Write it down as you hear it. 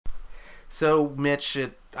So, Mitch,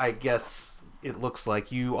 I guess it looks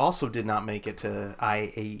like you also did not make it to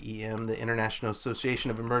IAEM, the International Association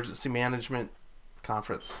of Emergency Management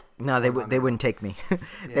Conference. No, they wouldn't take me.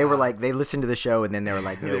 They were like, they listened to the show and then they were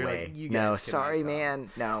like, no way. Like, no, sorry, man.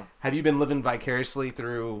 No. Have you been living vicariously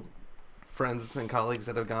through friends and colleagues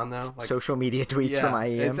that have gone, though? Like, social media tweets from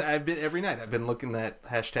IAEM? Every night I've been looking at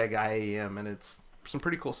hashtag IAEM, and it's some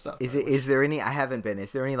pretty cool stuff. Is there any? I haven't been.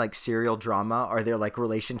 Is there any like serial drama? Are there like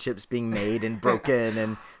relationships being made and broken,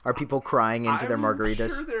 and are people crying into their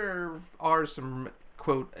margaritas? I'm sure there are some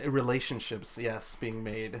quote relationships, yes, being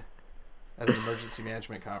made at an emergency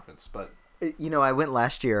management conference, but. I went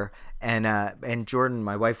last year, and Jordan,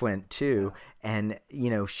 my wife, went too, and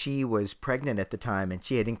she was pregnant at the time, and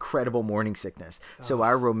she had incredible morning sickness. So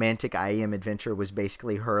our romantic IEM adventure was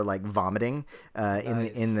basically her like vomiting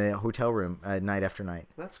in the hotel room night after night.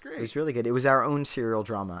 That's great. It was really good. It was our own serial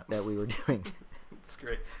drama that we were doing. That's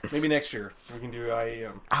great. Maybe next year we can do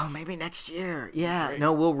IEM. Oh, maybe next year. Yeah. Great.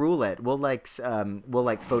 No, we'll rule it. We'll photobomb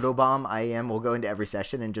IEM. We'll go into every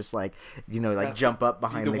session and just jump up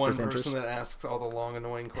behind the presenters. The one person that asks all the long,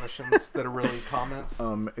 annoying questions that are really comments.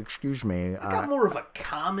 Excuse me. I got more of a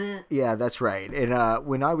comment. Yeah, that's right. And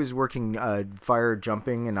when I was working fire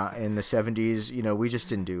jumping in the 70s, we just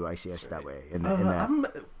didn't do ICS that way. I'm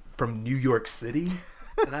from New York City.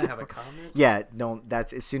 And I have a comment? Yeah, no,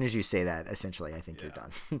 that's as soon as you say that, essentially, I think you're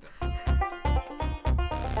done.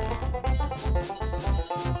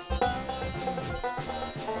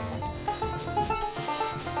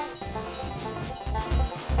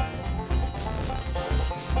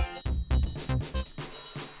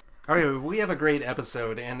 All right, we have a great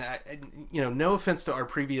episode, and no offense to our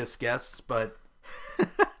previous guests, but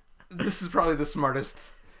this is probably the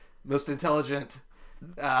smartest, most intelligent.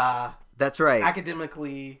 That's right.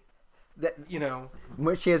 Academically,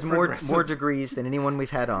 she has more degrees than anyone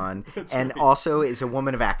we've had on, and right. Also is a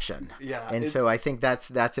woman of action. Yeah, and so I think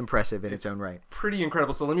that's impressive in its own right. Pretty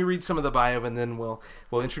incredible. So let me read some of the bio, and then we'll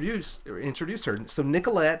introduce her. So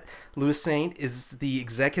Nicolette Louissaint is the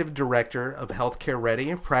executive director of Healthcare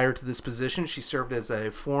Ready. Prior to this position, she served as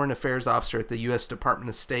a foreign affairs officer at the U.S. Department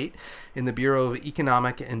of State in the Bureau of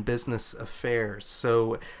Economic and Business Affairs.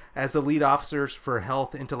 So, as the lead officer for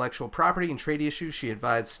health, intellectual property, and trade issues, she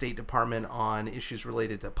advised State Department on issues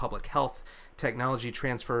related to public health, technology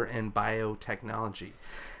transfer, and biotechnology.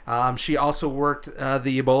 She also worked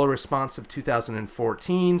the Ebola response of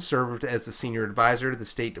 2014, served as the senior advisor to the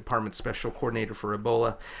State Department Special Coordinator for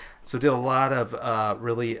Ebola. So did a lot of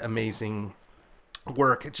really amazing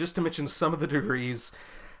work. Just to mention some of the degrees,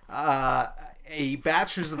 a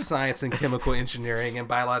Bachelor's of Science in Chemical Engineering and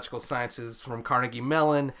Biological Sciences from Carnegie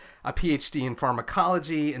Mellon, a PhD in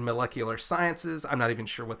Pharmacology and Molecular Sciences. I'm not even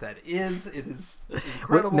sure what that is. It is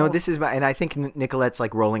incredible. No, this is and I think Nicolette's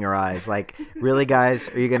like rolling her eyes. Like, really, guys?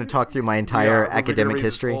 Are you going to talk through my entire academic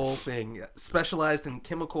history? This whole thing. Specialized in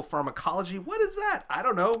chemical pharmacology. What is that? I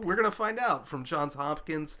don't know. We're going to find out from Johns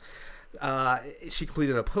Hopkins. She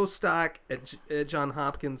completed a postdoc at Johns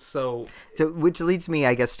Hopkins. So which leads me,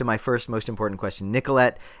 I guess, to my first most important question.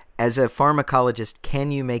 Nicolette, as a pharmacologist,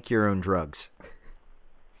 can you make your own drugs?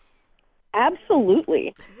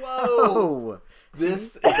 Absolutely. Whoa!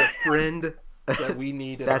 This is a friend that we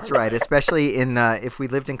need. That's right, especially in if we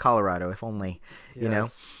lived in Colorado, if only.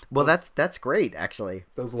 Yes. Well, that's great, actually.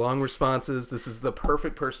 Those long responses. This is the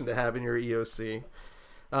perfect person to have in your EOC.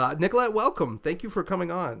 Nicolette, welcome. Thank you for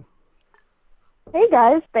coming on. Hey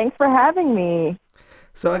guys, thanks for having me.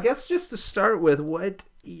 So I guess just to start with, what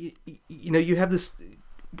you have this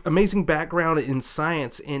amazing background in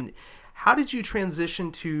science, and how did you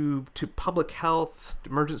transition to public health,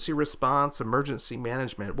 emergency response, emergency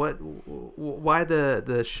management? Why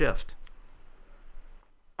the shift?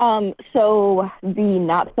 So the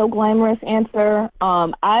not so glamorous answer,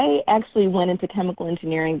 I actually went into chemical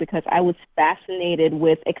engineering because I was fascinated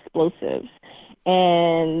with explosives,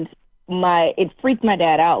 and it freaked my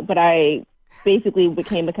dad out, but I basically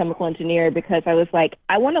became a chemical engineer because I was like,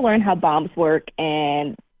 I want to learn how bombs work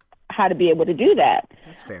and how to be able to do that.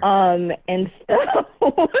 That's fair. And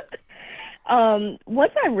so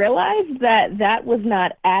once I realized that was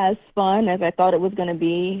not as fun as I thought it was going to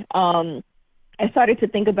be, I started to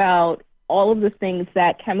think about all of the things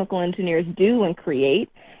that chemical engineers do and create,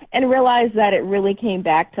 and realized that it really came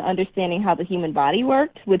back to understanding how the human body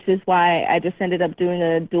worked, which is why I just ended up doing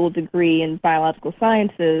a dual degree in biological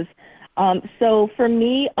sciences. So for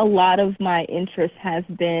me, a lot of my interest has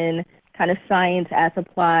been kind of science as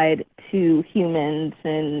applied to humans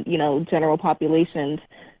and, general populations.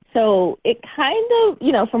 So it kind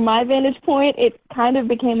of, from my vantage point, it kind of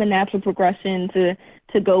became a natural progression to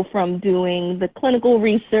to go from doing the clinical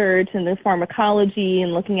research and the pharmacology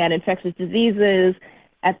and looking at infectious diseases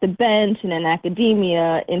at the bench and in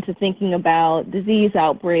academia into thinking about disease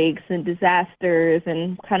outbreaks and disasters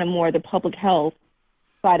and kind of more the public health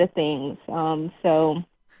side of things. So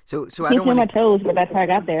I keep don't me on want my to. toes, but that's how I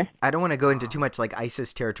got there. I don't want to go into too much like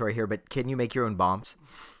ISIS territory here, but can you make your own bombs?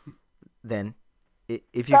 Then,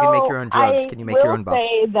 if you can make your own drugs, can you make your own bombs? I will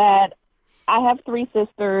say that I have 3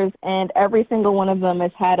 sisters, and every single one of them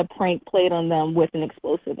has had a prank played on them with an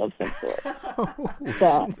explosive of some sort.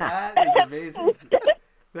 So. That is amazing.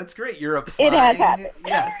 That's great. You're applying. It has happened.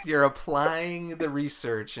 Yes, you're applying the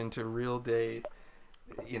research into real day,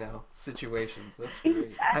 situations. That's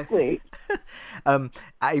great. Exactly.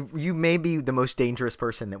 You may be the most dangerous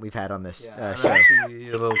person that we've had on this I'm show. actually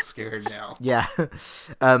a little scared now. Yeah,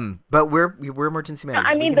 but we're emergency managers.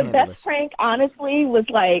 I We mean, can the handle best this. prank, honestly, was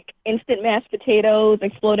like instant mashed potatoes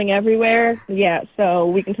exploding everywhere. Yeah, so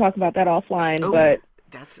we can talk about that offline, Oh, but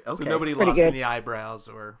that's okay. So nobody Pretty lost good. any eyebrows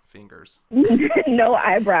or fingers. no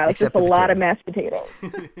eyebrows, Except just a the lot of potato. mashed potatoes.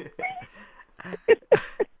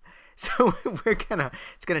 So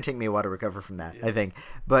it's gonna take me a while to recover from that, I think.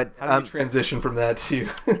 But How do you transition from that to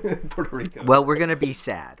Puerto Rico? well, we're gonna be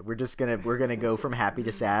sad. We're gonna go from happy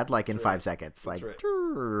to sad like in 5 seconds. Like, right.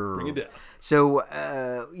 Bring it down. So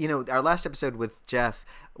our last episode with Jeff,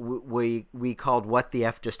 we called "What the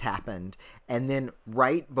F Just Happened," and then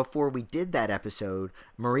right before we did that episode,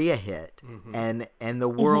 Maria hit, and the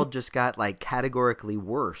world just got like categorically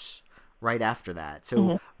worse right after that.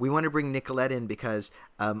 So we want to bring Nicolette in because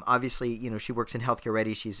obviously, she works in Healthcare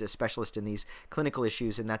Ready. She's a specialist in these clinical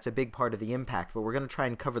issues, and that's a big part of the impact. But we're going to try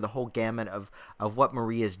and cover the whole gamut of what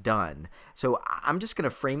Maria's done. So I'm just going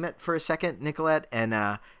to frame it for a second, Nicolette,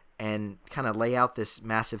 and kind of lay out this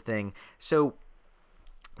massive thing. So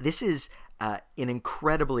this is an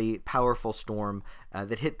incredibly powerful storm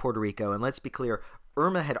that hit Puerto Rico. And let's be clear,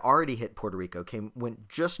 Irma had already hit Puerto Rico, went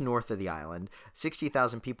just north of the island.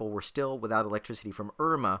 60,000 people were still without electricity from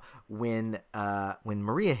Irma when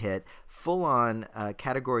Maria hit, full on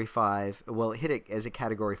Category 5. Well, it hit it as a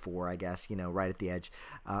Category 4, I guess, right at the edge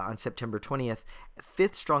on September 20th.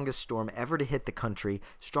 5th strongest storm ever to hit the country,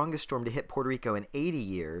 strongest storm to hit Puerto Rico in 80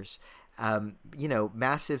 years.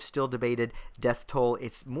 Massive, still debated death toll.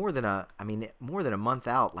 It's more than a month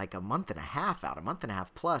out, like a month and a half out, a month and a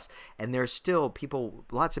half plus. And there's still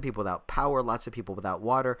lots of people without power, lots of people without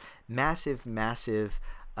water, massive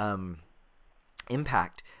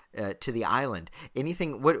impact to the island.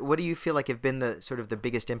 Anything, what do you feel like have been the sort of the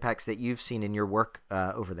biggest impacts that you've seen in your work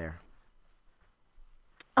over there?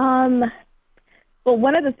 Well,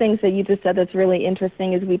 one of the things that you just said that's really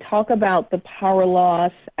interesting is we talk about the power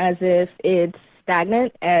loss as if it's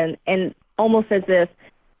stagnant and almost as if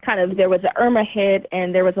kind of there was an Irma hit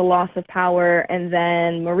and there was a loss of power, and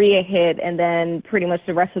then Maria hit, and then pretty much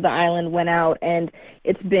the rest of the island went out, and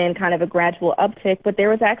it's been kind of a gradual uptick. But there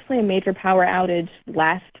was actually a major power outage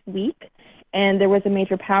last week, and there was a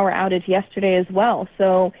major power outage yesterday as well.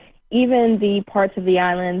 So even the parts of the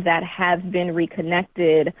island that have been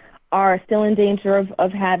reconnected are still in danger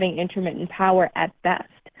of having intermittent power at best.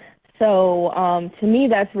 So to me,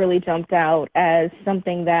 that's really jumped out as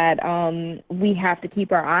something that we have to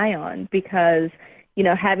keep our eye on, because,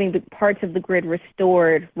 having the parts of the grid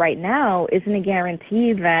restored right now isn't a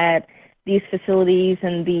guarantee that these facilities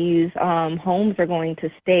and these homes are going to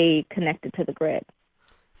stay connected to the grid.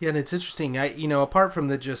 Yeah, and it's interesting. Apart from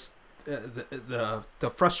the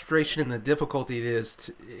frustration and the difficulty it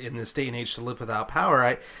is in this day and age to live without power,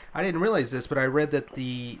 I didn't realize this, but I read that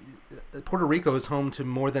Puerto Rico is home to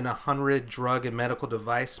more than 100 drug and medical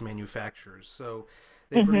device manufacturers. So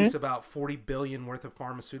they produce about 40 billion worth of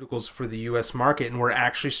pharmaceuticals for the U.S. market, and we're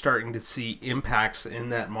actually starting to see impacts in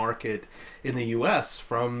that market in the U.S.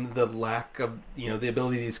 from the lack of, the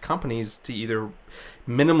ability of these companies to either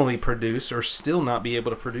minimally produce or still not be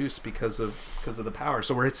able to produce because of the power.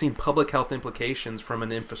 So we're seeing public health implications from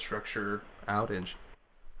an infrastructure outage.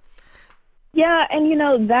 Yeah,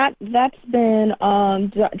 and that's been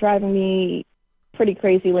driving me pretty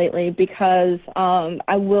crazy lately, because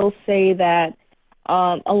I will say that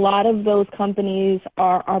a lot of those companies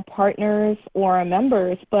are our partners or our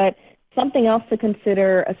members, but something else to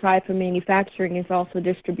consider aside from manufacturing is also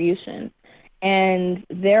distribution. And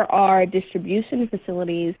there are distribution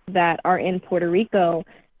facilities that are in Puerto Rico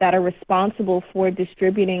that are responsible for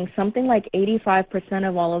distributing something like 85%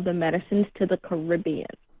 of all of the medicines to the Caribbean.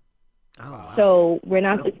 Oh, wow. So we're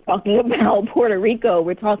not just talking about Puerto Rico,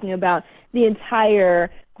 we're talking about the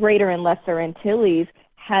entire Greater and Lesser Antilles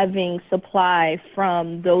having supply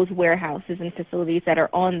from those warehouses and facilities that are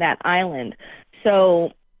on that island.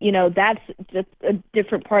 So that's just a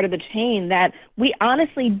different part of the chain that we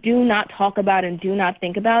honestly do not talk about and do not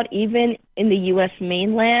think about, even in the U.S.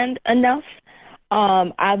 mainland enough.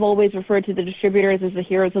 I've always referred to the distributors as the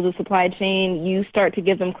heroes of the supply chain. You start to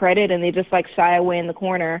give them credit and they just like shy away in the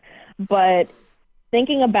corner. But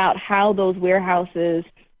thinking about how those warehouses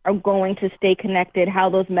are going to stay connected, how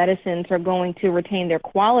those medicines are going to retain their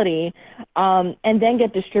quality, and then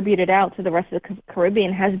get distributed out to the rest of the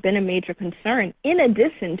Caribbean has been a major concern, in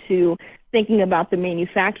addition to thinking about the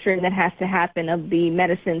manufacturing that has to happen of the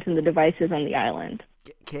medicines and the devices on the island.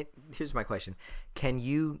 Here's my question. Can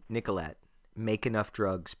you, Nicolette, make enough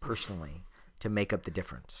drugs personally to make up the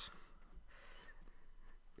difference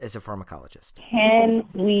as a pharmacologist? Can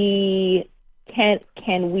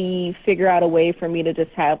we figure out a way for me to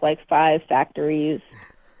just have like 5 factories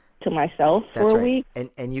to myself for a week?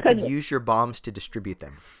 And you could use your bombs to distribute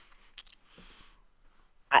them.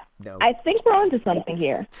 I think we're onto something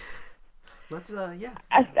here. Let's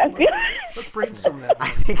Let's brainstorm that.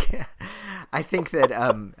 I think that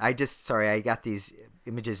I got these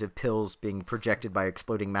images of pills being projected by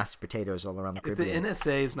exploding mashed potatoes all around the Caribbean. If the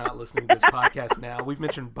NSA is not listening to this podcast now, we've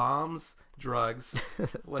mentioned bombs, drugs.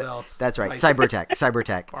 What else? That's right. Cyber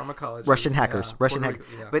attack, pharmacology, Russian hackers, Yeah.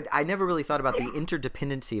 But I never really thought about the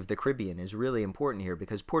interdependency of the Caribbean is really important here,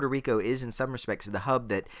 because Puerto Rico is in some respects the hub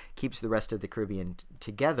that keeps the rest of the Caribbean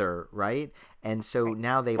together, right? And so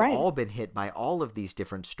now they've all been hit by all of these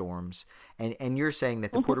different storms, and you're saying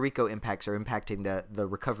that the Puerto Rico impacts are impacting the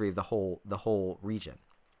recovery of the whole region.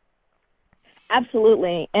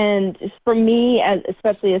 Absolutely. And for me,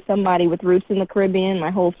 especially as somebody with roots in the Caribbean, my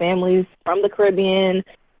whole family's from the Caribbean.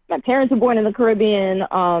 My parents were born in the Caribbean.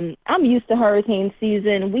 I'm used to hurricane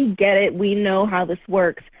season. We get it. We know how this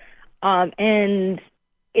works. And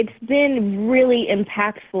it's been really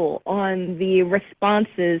impactful on the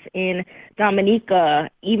responses in Dominica,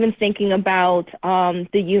 even thinking about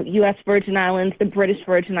the U.S. Virgin Islands, the British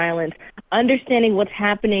Virgin Islands, understanding what's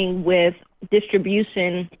happening with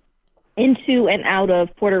distribution into and out of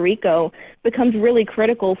Puerto Rico becomes really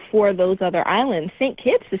critical for those other islands. St.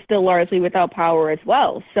 Kitts is still largely without power as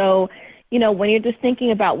well. So, when you're just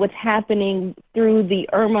thinking about what's happening through the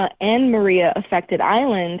Irma and Maria affected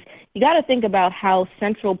islands, you got to think about how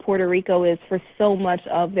central Puerto Rico is for so much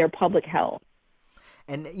of their public health.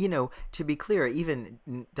 And, to be clear,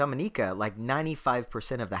 even Dominica, like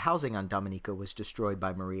 95% of the housing on Dominica was destroyed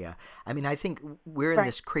by Maria. I mean, I think we're in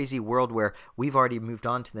this crazy world where we've already moved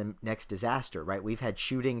on to the next disaster, right? We've had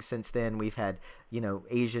shootings since then. We've had,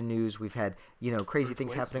 Asian news. We've had, crazy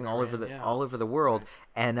things happening all over the world.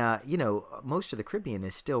 And, most of the Caribbean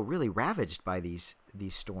is still really ravaged by these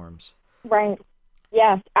storms. Right.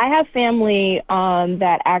 Yeah. I have family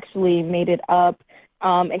that actually made it up.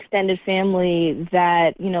 Extended family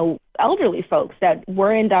that, elderly folks that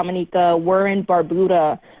were in Dominica, were in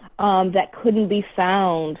Barbuda, that couldn't be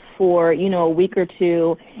found for, a week or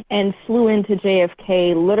two, and flew into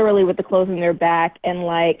JFK literally with the clothes on their back and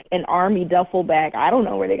like an army duffel bag. I don't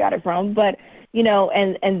know where they got it from, but,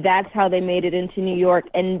 and that's how they made it into New York.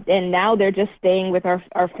 And now they're just staying with our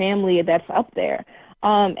family that's up there.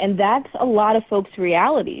 And that's a lot of folks'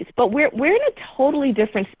 realities. But we're in a totally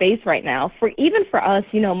different space right now. Even for us,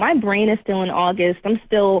 my brain is still in August. I'm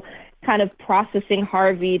still kind of processing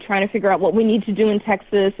Harvey, trying to figure out what we need to do in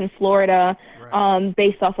Texas and Florida,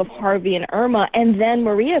 based off of Harvey and Irma. And then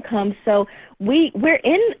Maria comes. So we're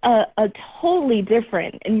in a totally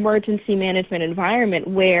different emergency management environment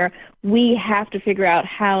where we have to figure out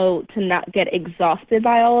how to not get exhausted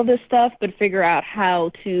by all of this stuff, but figure out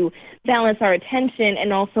how to balance our attention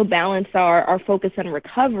and also balance our focus on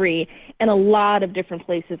recovery in a lot of different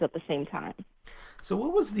places at the same time. So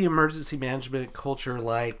what was the emergency management culture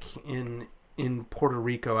like in Puerto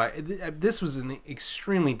Rico? This was an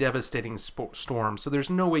extremely devastating storm, so there's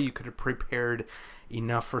no way you could have prepared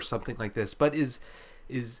enough for something like this. But is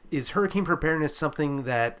hurricane preparedness something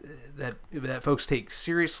that folks take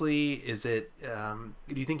seriously? Is it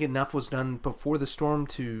do you think enough was done before the storm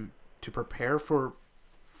to prepare for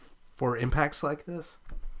impacts like this?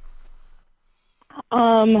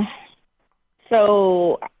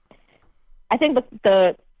 So I think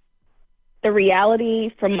the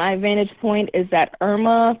reality from my vantage point is that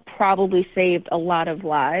Irma probably saved a lot of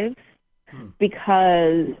lives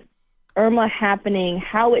because Irma happening,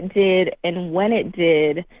 how it did and when it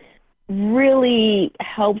did, really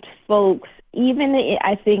helped folks, even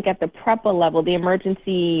I think at the PREPA level, the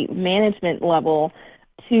emergency management level,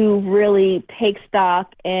 to really take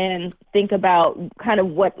stock and think about kind of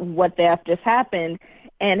what just happened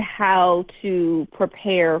and how to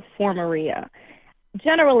prepare for Maria.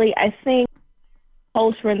 Generally, I think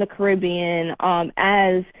culture in the Caribbean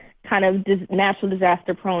as kind of natural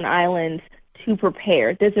disaster-prone islands to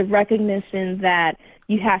prepare. There's a recognition that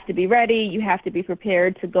you have to be ready, you have to be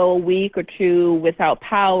prepared to go a week or two without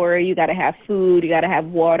power, you got to have food, you got to have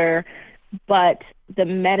water. But the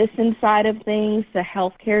medicine side of things, the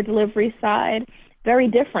healthcare delivery side, very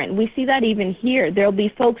different. We see that even here. There'll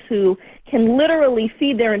be folks who can literally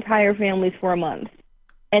feed their entire families for a month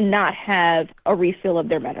and not have a refill of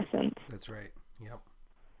their medicines. That's right. Yep.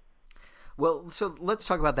 Well, so let's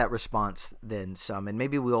talk about that response then some, and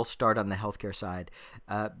maybe we'll start on the healthcare side.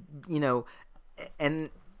 And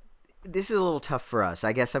this is a little tough for us.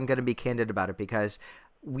 I guess I'm going to be candid about it because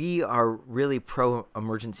we are really pro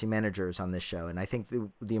emergency managers on this show. And I think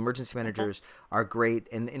the emergency managers are great.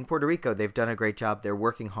 And in Puerto Rico, they've done a great job. They're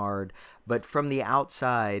working hard. But from the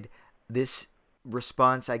outside, this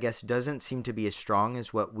response, I guess, doesn't seem to be as strong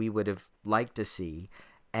as what we would have liked to see.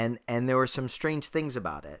 And there were some strange things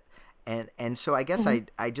about it. And so I guess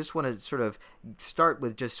I just want to sort of start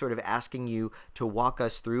with just sort of asking you to walk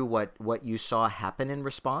us through what you saw happen in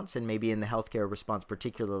response, and maybe in the healthcare response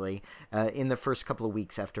particularly, in the first couple of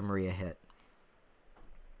weeks after Maria hit.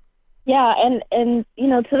 Yeah, and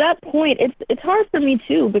to that point, it's hard for me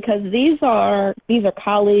too, because these are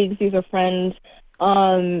colleagues, these are friends,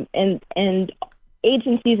 and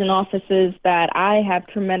agencies and offices that I have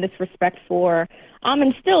tremendous respect for,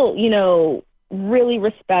 and still, really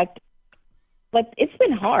respect. But it's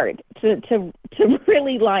been hard to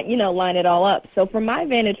really line it all up. So from my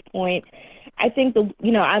vantage point, I think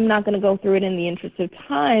I'm not going to go through it in the interest of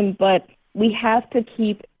time, but we have to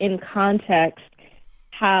keep in context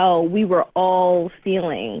how we were all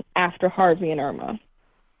feeling after Harvey and Irma.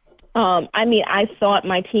 I thought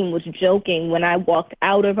my team was joking when I walked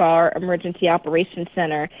out of our emergency operations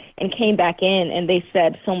center and came back in and they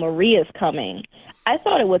said, "So Maria's coming." I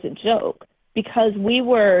thought it was a joke because we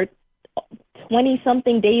were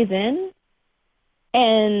 20-something days in,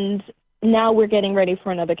 and now we're getting ready for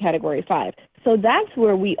another Category 5. So that's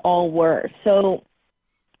where we all were. So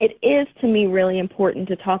it is, to me, really important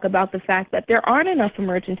to talk about the fact that there aren't enough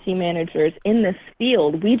emergency managers in this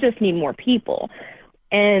field. We just need more people.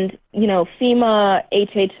 And, FEMA,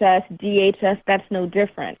 HHS, DHS, that's no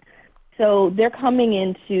different. So they're coming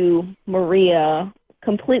into Maria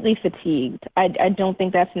completely fatigued. I don't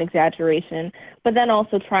think that's an exaggeration. But then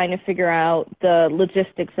also trying to figure out the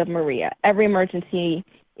logistics of Maria. Every emergency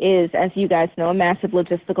is, as you guys know, a massive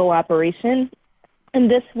logistical operation, and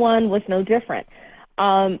this one was no different.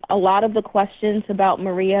 A lot of the questions about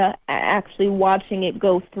Maria, actually watching it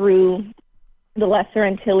go through the Lesser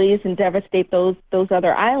Antilles and devastate those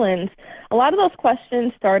other islands, a lot of those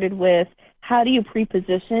questions started with, how do you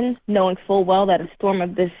pre-position, knowing full well that a storm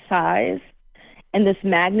of this size and this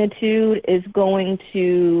magnitude is going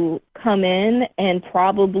to come in and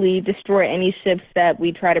probably destroy any ships that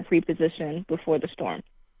we try to pre-position before the storm.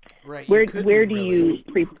 Right. Where do you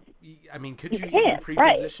could you even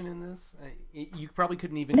pre-position in this? You probably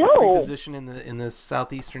couldn't even pre-position in the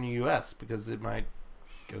southeastern U.S. because it might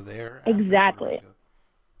go there. Exactly.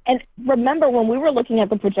 And remember, when we were looking at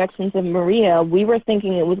the projections of Maria, we were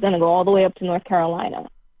thinking it was going to go all the way up to North Carolina.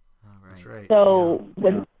 That's right. So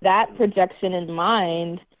with that projection in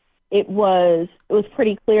mind, it was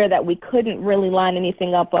pretty clear that we couldn't really line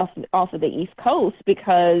anything up off of the East Coast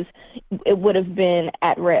because it would have been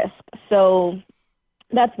at risk. So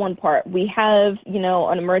that's one part. We have,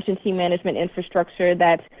 an emergency management infrastructure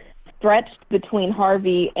that's stretched between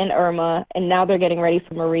Harvey and Irma, and now they're getting ready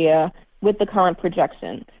for Maria with the current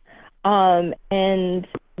projections. And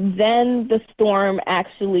then the storm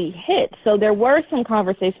actually hit. So there were some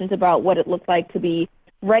conversations about what it looked like to be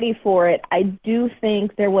ready for it. I do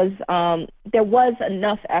think there was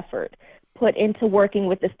enough effort put into working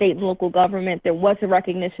with the state and local government. There was a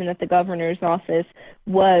recognition that the governor's office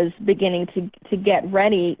was beginning to get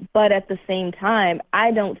ready, but at the same time, I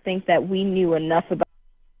don't think that we knew enough about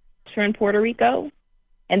in Puerto Rico,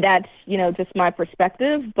 and that's just my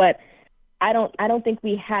perspective. But I don't think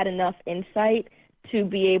we had enough insight to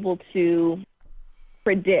be able to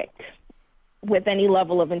predict with any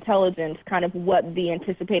level of intelligence kind of what the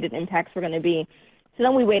anticipated impacts were going to be. So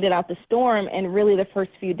then we waited out the storm, and really the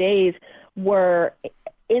first few days were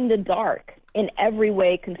in the dark in every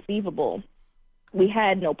way conceivable. We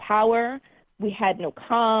had no power, we had no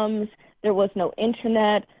comms, there was no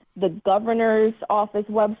internet. The governor's office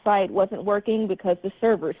website wasn't working because the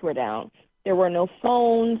servers were down. There were no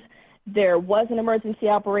phones. There was an emergency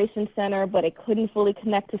operations center, but it couldn't fully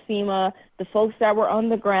connect to FEMA. The folks that were on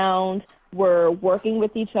the ground were working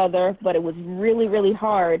with each other, but it was really, really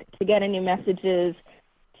hard to get any messages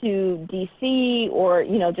to DC or,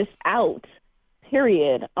 just out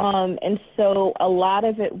period. And so a lot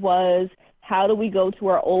of it was, how do we go to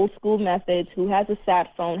our old school methods? Who has a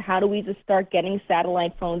sat phone? How do we just start getting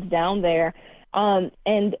satellite phones down there? And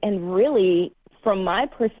really, from my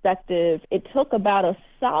perspective, it took about a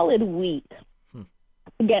solid week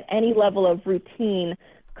to get any level of routine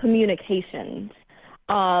communications.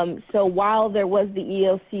 So while there was the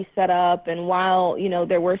EOC set up, and while,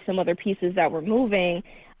 there were some other pieces that were moving,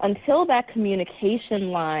 until that communication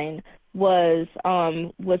line was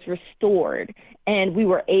restored, and we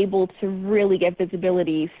were able to really get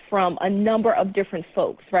visibility from a number of different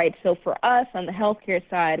folks, right? So for us on the healthcare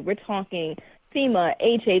side, we're talking FEMA,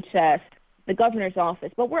 HHS, the governor's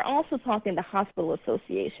office, but we're also talking the hospital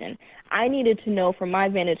association. I needed to know from my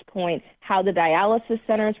vantage point how the dialysis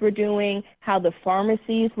centers were doing, how the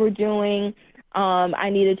pharmacies were doing. I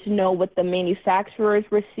needed to know what the manufacturers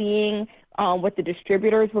were seeing, what the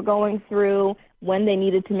distributors were going through, when they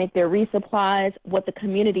needed to make their resupplies, what the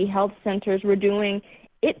community health centers were doing.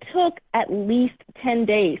 It took at least 10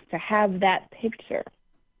 days to have that picture.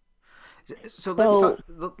 So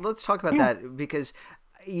let's talk about that, because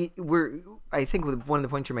I think one of the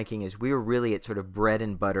points you're making is we were really at sort of bread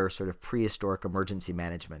and butter, sort of prehistoric emergency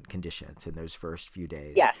management conditions in those first few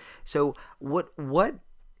days. Yeah. So what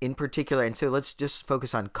in particular, and so let's just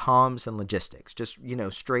focus on comms and logistics, just,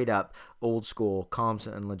 straight up old school comms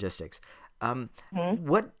and logistics.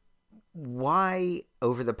 Why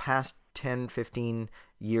over the past 10, 15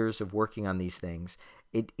 years of working on these things,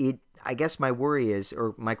 I guess my worry is,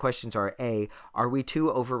 or my questions are, A, are we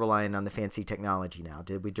too over-reliant on the fancy technology now?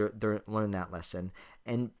 Did we learn that lesson?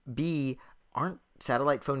 And B, aren't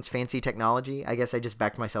satellite phones fancy technology? I guess I just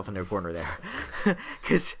backed myself into a corner there.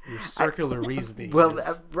 Because your circular reasoning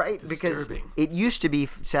right, disturbing. Because it used to be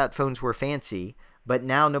sat phones were fancy, but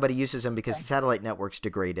now nobody uses them because the satellite network's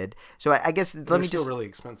degraded. So I guess They're still really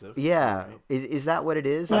expensive. Yeah. Right. Is that what it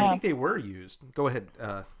is? I think they were used. Go ahead,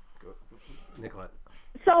 Nicolette.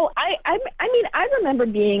 So I remember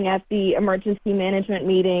being at the emergency management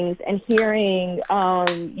meetings and hearing,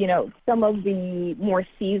 some of the more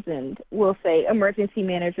seasoned, we'll say, emergency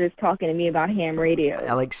managers talking to me about ham radios.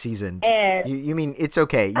 I like seasoned. And you mean it's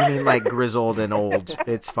okay? You mean like grizzled and old?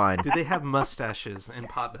 It's fine. Do they have mustaches and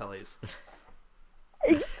pot bellies?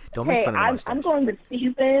 Don't make fun of the mustache. I'm going with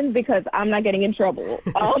seasoned because I'm not getting in trouble.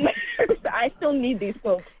 I still need these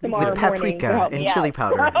folks tomorrow with paprika morning to and chili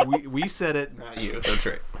powder. We said it, not you. That's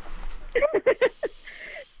right.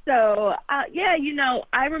 So,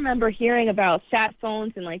 I remember hearing about sat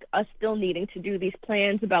phones and like us still needing to do these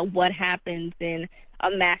plans about what happens in a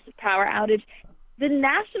massive power outage. The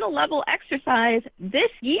national level exercise this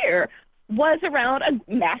year was around a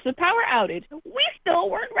massive power outage. We still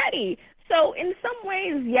weren't ready. So in some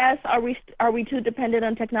ways, yes, are we too dependent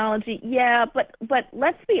on technology? Yeah, but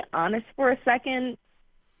let's be honest for a second.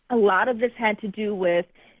 A lot of this had to do with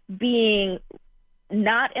being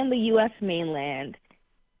not in the U.S. mainland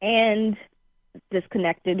and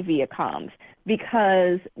disconnected via comms,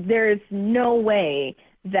 because there's no way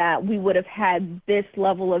that we would have had this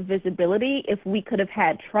level of visibility if we could have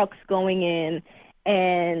had trucks going in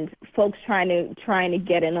and folks trying to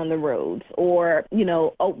get in on the roads, or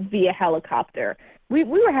via helicopter. We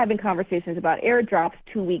were having conversations about airdrops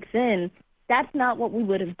 2 weeks in. That's not what we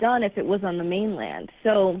would have done if it was on the mainland.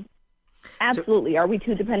 So absolutely, are we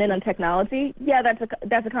too dependent on technology? Yeah,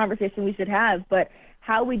 that's a conversation we should have, but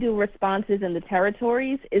how we do responses in the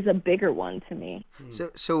territories is a bigger one to me.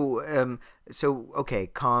 So okay,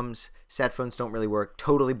 comms, sat phones don't really work.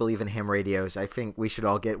 Totally believe in ham radios. I think we should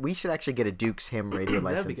actually get a Duke's ham radio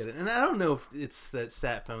license. That'd be good. And I don't know if it's that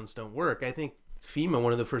sat phones don't work. I think FEMA,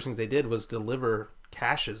 one of the first things they did was deliver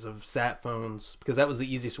caches of sat phones, because that was the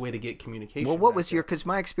easiest way to get communication. Well, what was because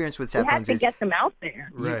my experience with sat phones is you have to get them out there.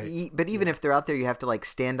 Right. But even if they're out there, you have to like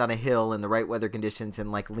stand on a hill in the right weather conditions and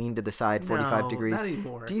like lean to the side 45 degrees. Not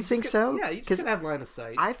anymore. Do you think so? Yeah, you just have line of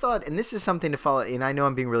sight. I thought, and this is something to follow, and I know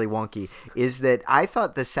I'm being really wonky, is that I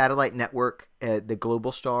thought the satellite network, the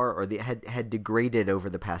Global Star, or had degraded over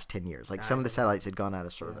the past 10 years. Like some of the satellites had gone out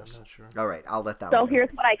of service. I'm not sure. All right, I'll let that So one go. here's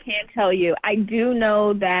what I can tell you. I do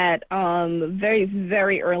know that very,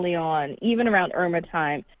 very early on, even around Irma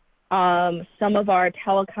time, some of our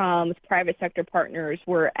telecoms private sector partners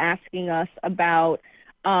were asking us about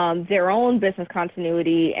their own business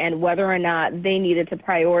continuity and whether or not they needed to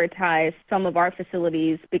prioritize some of our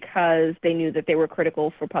facilities because they knew that they were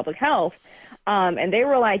critical for public health. And they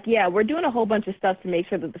were like, yeah, we're doing a whole bunch of stuff to make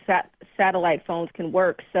sure that the satellite phones can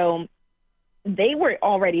work. So they were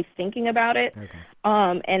already thinking about it. Okay.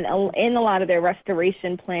 And in a lot of their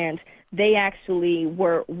restoration plans, they actually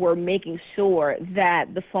were making sure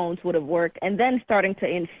that the phones would have worked, and then starting to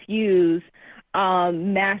infuse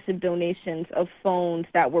massive donations of phones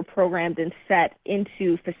that were programmed and set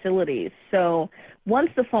into facilities. So once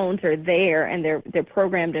the phones are there and they're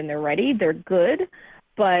programmed and they're ready, they're good.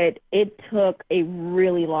 But it took a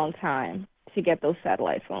really long time to get those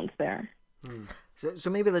satellite phones there. So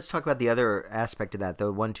maybe let's talk about the other aspect of that,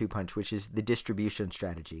 the 1-2 punch, which is the distribution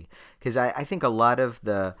strategy. Because I think a lot of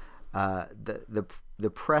the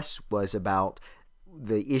press was about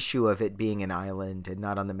the issue of it being an island and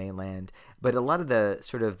not on the mainland, but a lot of the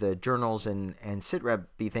sort of the journals and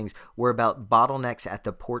sit-rep-y things were about bottlenecks at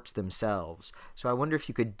the ports themselves. So I wonder if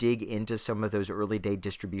you could dig into some of those early day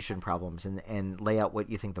distribution problems and lay out what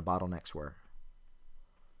you think the bottlenecks were.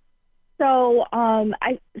 So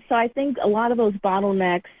I think a lot of those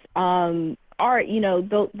bottlenecks are,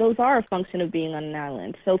 those are a function of being on an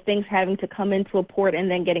island. So things having to come into a port and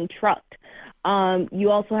then getting trucked.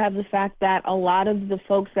 You also have the fact that a lot of the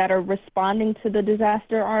folks that are responding to the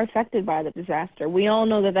disaster are affected by the disaster. We all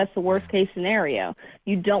know that that's the worst case scenario.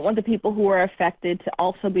 You don't want the people who are affected to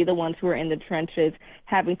also be the ones who are in the trenches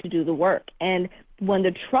having to do the work. And when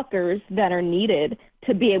the truckers that are needed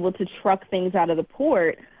to be able to truck things out of the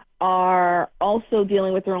port are also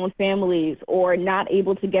dealing with their own families or not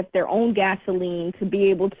able to get their own gasoline to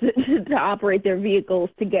be able to operate their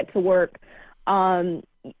vehicles to get to work,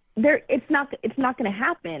 it's not going to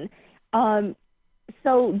happen.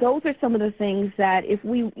 So those are some of the things that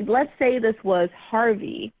let's say this was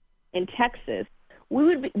Harvey in Texas,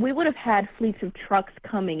 we would have had fleets of trucks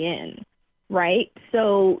coming in, right?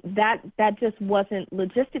 So that just wasn't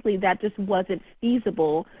logistically, that just wasn't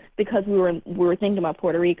feasible because we were thinking about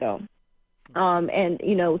Puerto Rico, and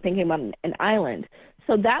thinking about an island.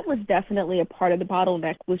 So that was definitely a part of the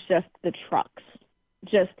bottleneck, was just the trucks.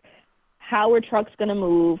 Just how are trucks going to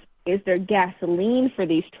move? Is there gasoline for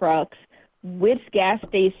these trucks? Which gas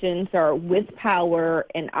stations are with power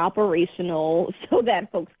and operational so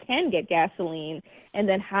that folks can get gasoline? And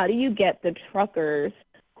then how do you get the truckers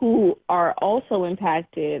who are also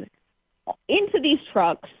impacted into these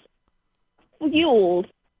trucks, fueled,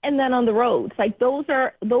 and then on the roads? Like those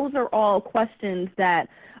are all questions that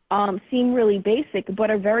seem really basic, but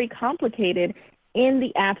are very complicated in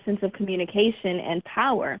the absence of communication and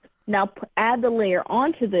power. Now add the layer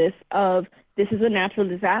onto this of this is a natural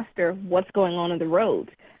disaster. What's going on the roads?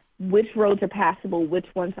 Which roads are passable? Which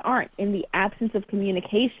ones aren't? In the absence of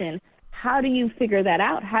communication, how do you figure that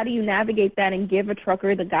out? How do you navigate that and give a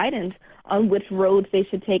trucker the guidance on which roads they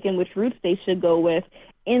should take and which routes they should go with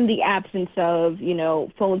in the absence of,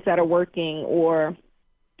 phones that are working or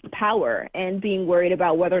power and being worried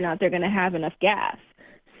about whether or not they're going to have enough gas?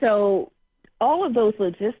 So all of those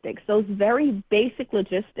logistics, those very basic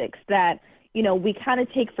logistics that, we kind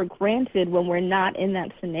of take for granted when we're not in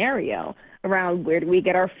that scenario around where do we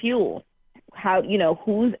get our fuel? How,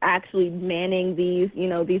 who's actually manning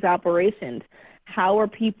these operations? How are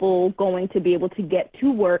people going to be able to get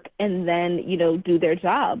to work and then, do their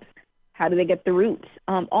jobs? How do they get the routes?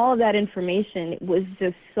 All of that information was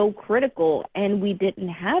just so critical, and we didn't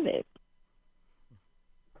have it.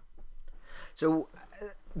 So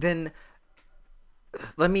then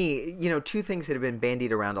let me, two things that have been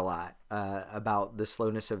bandied around a lot about the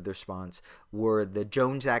slowness of the response were the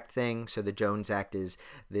Jones Act thing. So the Jones Act is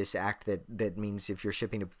this act that means if you're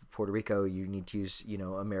shipping to Puerto Rico, you need to use,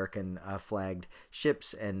 American flagged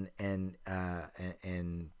ships and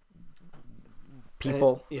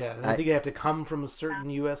people. And I think they have to come from a certain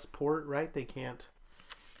U.S. port, right? They can't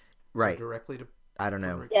go directly to I don't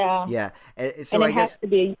know. Yeah. So and I guess has to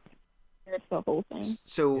be it's the whole thing.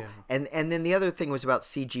 So, and then the other thing was about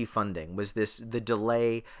CG funding. Was this the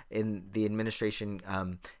delay in the administration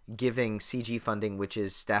giving CG funding, which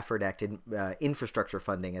is Stafford Act infrastructure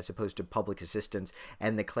funding, as opposed to public assistance?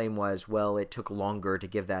 And the claim was, well, it took longer to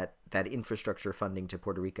give that infrastructure funding to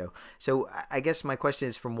Puerto Rico. So I guess my question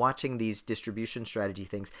is, from watching these distribution strategy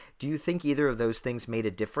things, do you think either of those things made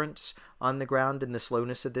a difference on the ground in the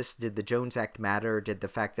slowness of this? Did the Jones Act matter? Did the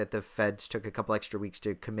fact that the feds took a couple extra weeks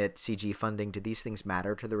to commit CG funding, did these things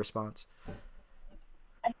matter to the response?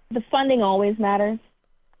 The funding always matters.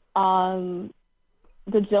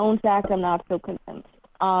 The Jones Act, I'm not so convinced.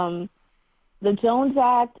 The Jones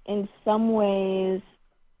Act, in some ways,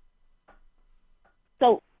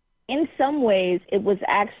 it was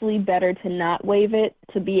actually better to not waive it,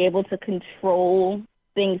 to be able to control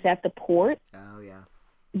things at the port. Oh, yeah.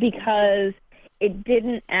 Because it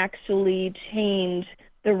didn't actually change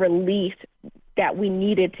the relief that we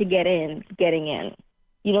needed to getting in.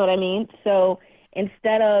 You know what I mean? So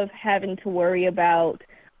instead of having to worry about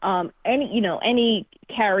any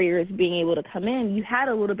carriers being able to come in, you had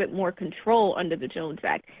a little bit more control under the Jones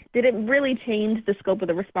Act. Did it really change the scope of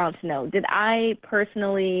the response? No. Did I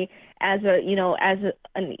personally, as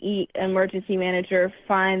an emergency manager,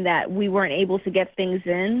 find that we weren't able to get things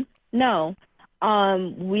in? No.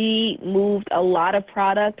 We moved a lot of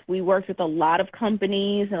product. We worked with a lot of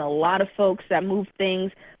companies and a lot of folks that moved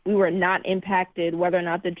things. We were not impacted whether or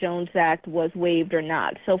not the Jones Act was waived or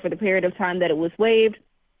not. So for the period of time that it was waived,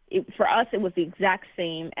 for us, it was the exact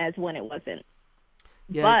same as when it wasn't.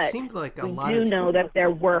 Yeah, but it seemed like we do know that there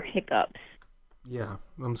were hiccups. Yeah,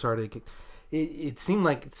 I'm sorry. It seemed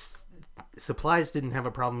like supplies didn't have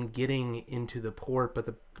a problem getting into the port, but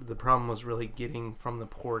the problem was really getting from the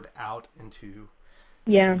port out into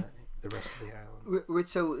the rest of the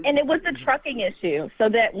island. And it was the trucking issue. So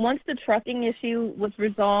that once the trucking issue was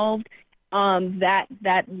resolved,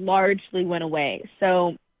 that largely went away.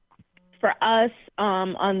 So for us,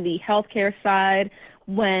 on the healthcare side,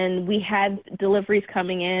 when we had deliveries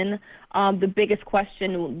coming in, the biggest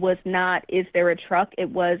question was not, is there a truck?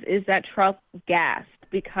 It was, is that truck gassed?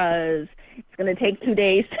 Because it's going to take 2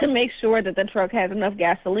 days to make sure that the truck has enough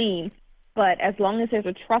gasoline. But as long as there's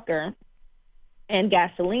a trucker and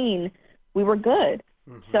gasoline, we were good.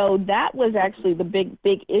 Mm-hmm. So that was actually the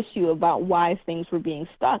big issue about why things were being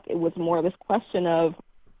stuck. It was more this question of,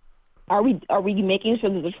 are we making sure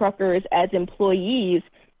that the truckers as employees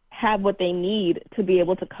have what they need to be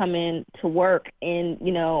able to come in to work in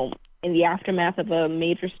the aftermath of a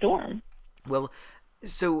major storm? Well,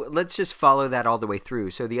 so let's just follow that all the way through.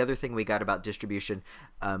 So the other thing we got about distribution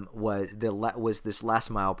was this last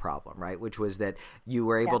mile problem, right? Which was that you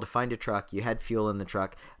were able to find a truck, you had fuel in the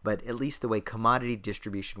truck, but at least the way commodity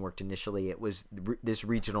distribution worked initially, it was this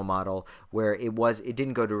regional model where it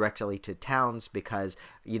didn't go directly to towns because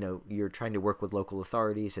you're trying to work with local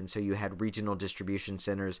authorities, and so you had regional distribution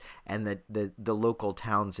centers, and the local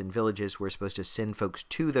towns and villages were supposed to send folks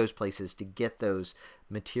to those places to get those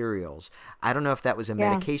materials. I don't know if that was a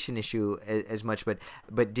medication issue as much,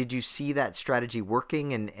 but did you see that strategy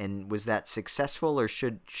working, and was that successful, or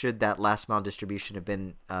should that last mile distribution have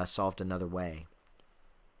been solved another way?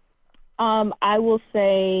 I will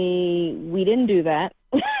say we didn't do that,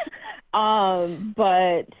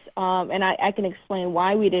 but I can explain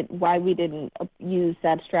why we didn't use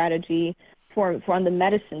that strategy for on the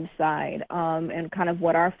medicine side, and kind of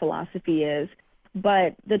what our philosophy is.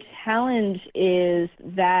 But the challenge is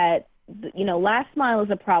that, last mile is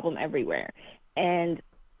a problem everywhere. And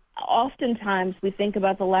oftentimes we think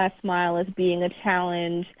about the last mile as being a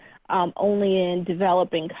challenge only in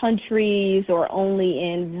developing countries or only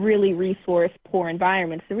in really resource-poor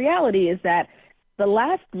environments. The reality is that the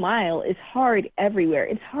last mile is hard everywhere.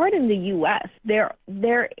 It's hard in the U.S.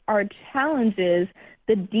 There are challenges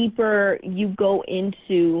the deeper you go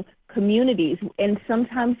into communities, and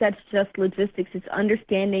sometimes that's just logistics. It's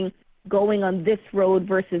understanding going on this road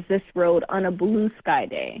versus this road on a blue sky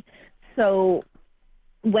day. So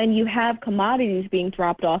when you have commodities being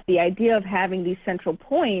dropped off, the idea of having these central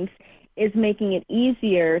points is making it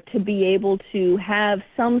easier to be able to have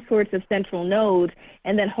some sorts of central nodes,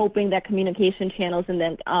 and then hoping that communication channels and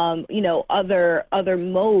then other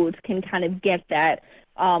modes can kind of get that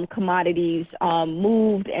commodities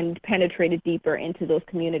moved and penetrated deeper into those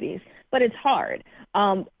communities. But it's hard.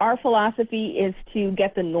 Our philosophy is to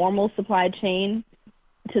get the normal supply chain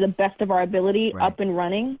to the best of our ability up and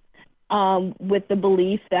running, with the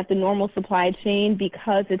belief that the normal supply chain,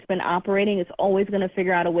 because it's been operating, is always going to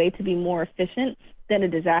figure out a way to be more efficient than a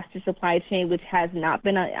disaster supply chain, which has not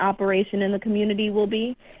been in operation in the community, will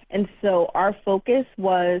be. And so our focus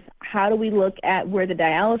was, how do we look at where the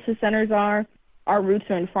dialysis centers are? Our roots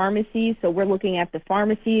are in pharmacies, so we're looking at the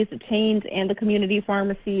pharmacies, the chains, and the community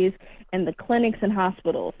pharmacies, and the clinics and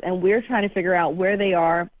hospitals. And we're trying to figure out where they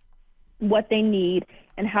are, what they need,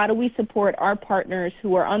 and how do we support our partners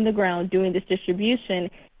who are on the ground doing this distribution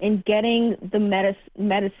in getting the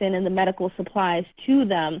medicine and the medical supplies to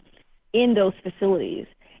them in those facilities.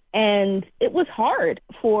 And it was hard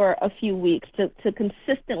for a few weeks to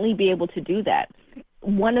consistently be able to do that.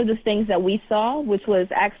 One of the things that we saw, which was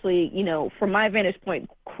actually, from my vantage point,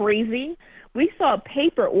 crazy, we saw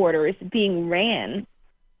paper orders being ran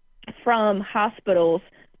from hospitals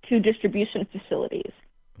to distribution facilities.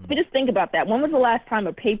 But just think about that. When was the last time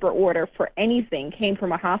a paper order for anything came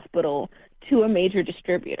from a hospital to a major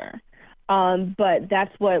distributor? But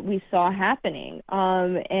that's what we saw happening.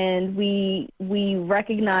 And we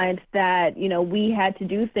recognized that, we had to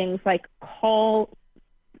do things like call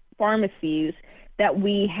pharmacies that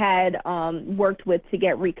we had worked with to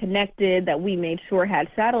get reconnected, that we made sure had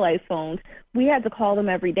satellite phones. We had to call them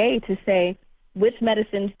every day to say, which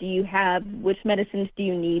medicines do you have? Which medicines do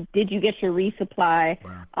you need? Did you get your resupply?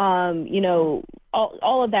 Wow. You know,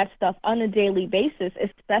 all of that stuff on a daily basis,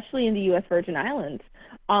 especially in the U.S. Virgin Islands.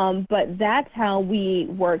 But that's how we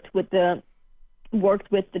worked with the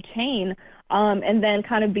chain. And then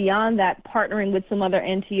kind of beyond that, partnering with some other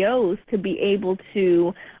NGOs to be able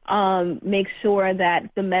to make sure that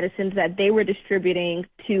the medicines that they were distributing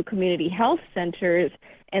to community health centers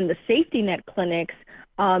and the safety net clinics,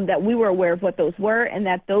 that we were aware of what those were, and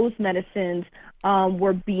that those medicines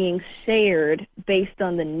were being shared based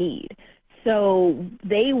on the need. So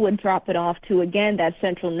they would drop it off to, again, that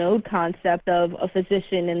central node concept of a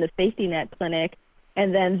physician in the safety net clinic,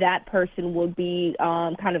 and then that person would be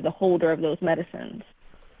kind of the holder of those medicines.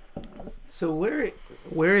 So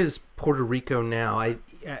where is Puerto Rico now?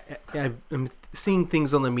 I'm seeing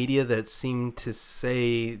things on the media that seem to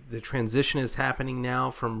say the transition is happening now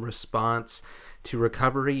from response to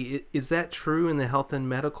recovery. Is that true in the health and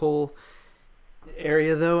medical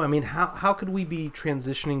area, though? I mean, how could we be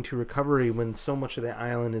transitioning to recovery when so much of the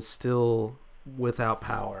island is still without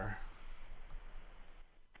power?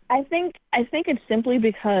 I think it's simply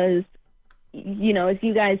because, you know, as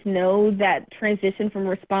you guys know, that transition from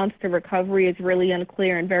response to recovery is really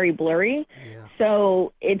unclear and very blurry. Yeah.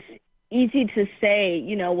 So it's easy to say,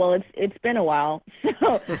 you know, well, it's been a while.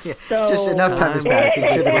 So just enough time has passed.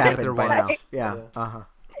 It should have happened by now. Yeah. Uh-huh.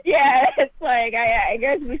 Yeah, it's like I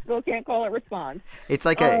guess we still can't call it response. It's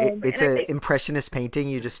like it's an impressionist painting.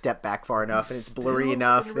 You just step back far enough, and it's blurry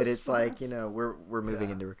enough that it's like, you know, we're moving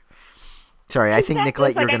into. Sorry, I think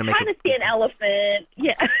Nicolette, you're going to make. I kind of see an elephant.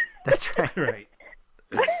 Yeah. That's right. Right.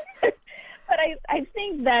 But I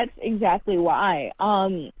think that's exactly why.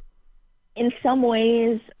 In some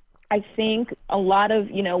ways, I think a lot of,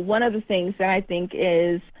 you know, one of the things that I think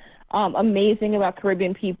is amazing about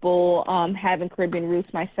Caribbean people, having Caribbean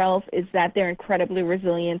roots myself, is that they're incredibly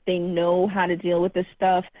resilient. They know how to deal with this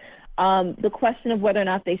stuff. The question of whether or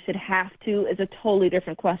not they should have to is a totally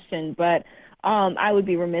different question, but I would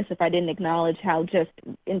be remiss if I didn't acknowledge how just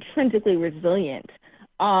intrinsically resilient,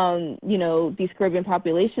 you know, these Caribbean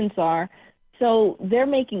populations are. So they're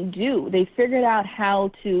making do. They figured out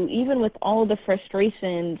how to, even with all the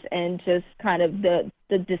frustrations and just kind of the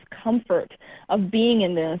discomfort of being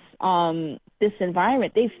in this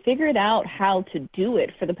environment, they figured out how to do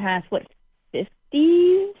it for the past,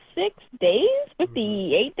 56 days,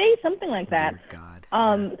 58 days, something like that. Oh,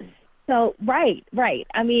 God. So, right.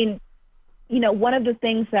 I mean, you know, one of the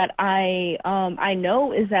things that I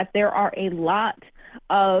know is that there are a lot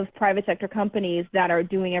of private sector companies that are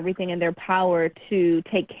doing everything in their power to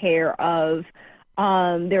take care of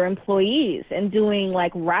their employees and doing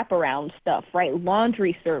like wraparound stuff, right?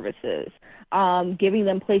 Laundry services, giving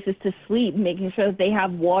them places to sleep, making sure that they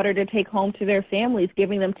have water to take home to their families,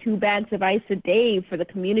 giving them 2 bags of ice a day for the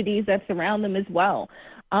communities that surround them as well.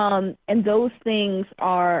 And those things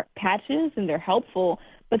are patches and they're helpful,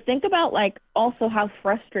 but think about like also how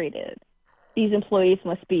frustrated these employees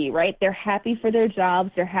must be, right? They're happy for their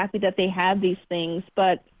jobs. They're happy that they have these things,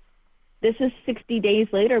 but this is 60 days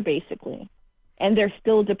later, basically, and they're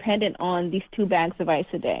still dependent on these 2 bags of ice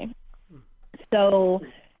a day. So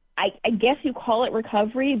I guess you call it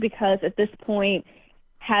recovery because at this point,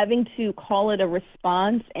 having to call it a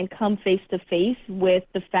response and come face to face with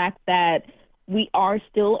the fact that we are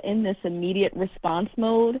still in this immediate response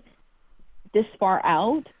mode this far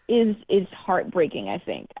out is heartbreaking, I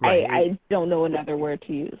think. Right. I don't know another word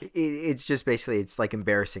to use. It's just basically, it's like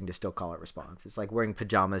embarrassing to still call it response. It's like wearing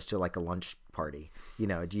pajamas to like a lunch party. You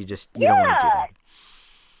know, you don't want to do that.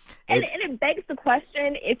 And it begs the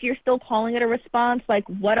question, if you're still calling it a response, like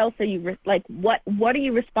what else are you, what are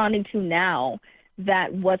you responding to now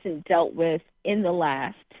that wasn't dealt with in the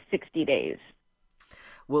last 60 days?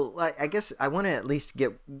 Well, I guess I want to at least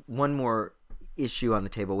get one more issue on the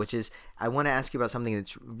table, which is I want to ask you about something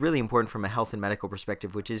that's really important from a health and medical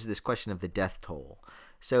perspective, which is this question of the death toll.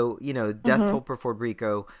 So, you know, death toll per Puerto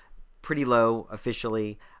Rico, pretty low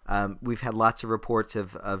officially. We've had lots of reports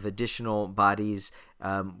of additional bodies.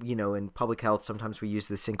 You know, in public health, sometimes we use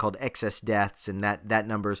this thing called excess deaths, and that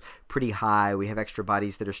number's pretty high. We have extra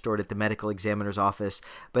bodies that are stored at the medical examiner's office.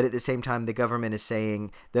 But at the same time, the government is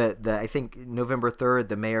saying I think November 3rd,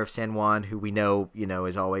 the mayor of San Juan, who we know, you know,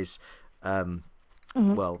 is always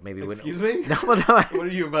well, maybe Excuse me? No. What are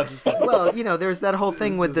you about to say? Well, you know, there's that whole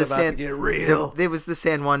thing with the San. There was the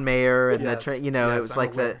San Juan mayor, and yes, you know, it was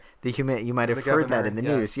like the you might have heard that in the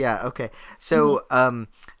news. Yeah. Okay. So,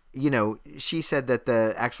 you know, she said that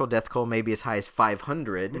the actual death toll may be as high as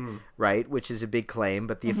 500, right? Which is a big claim,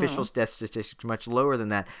 but the official death statistics are much lower than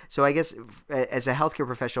that. So, I guess as a healthcare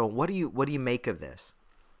professional, what do you make of this?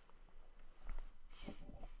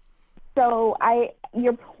 So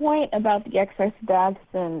your point about the excess deaths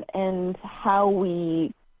and how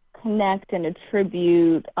we connect and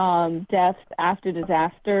attribute deaths after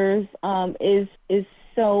disasters is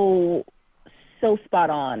so spot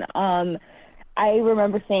on. I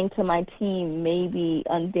remember saying to my team maybe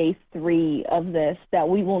on day 3 of this that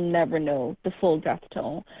we will never know the full death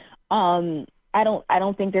toll. I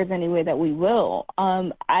don't think there's any way that we will.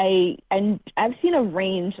 I've seen a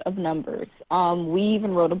range of numbers. We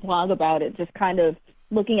even wrote a blog about it, just kind of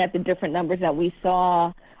looking at the different numbers that we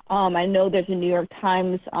saw. I know there's a New York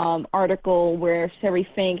Times article where Sherry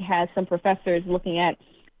Fink has some professors looking at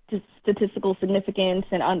statistical significance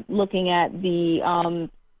and looking at the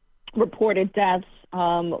reported deaths.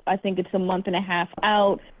 I think it's a month and a half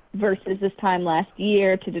out versus this time last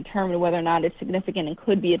year to determine whether or not it's significant and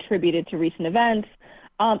could be attributed to recent events.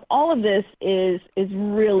 All of this is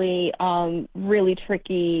really, really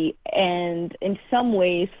tricky, and in some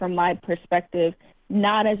ways, from my perspective,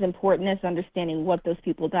 not as important as understanding what those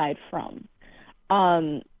people died from.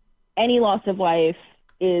 Any loss of life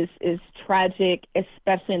is tragic,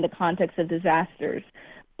 especially in the context of disasters.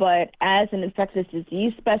 But as an infectious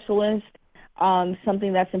disease specialist,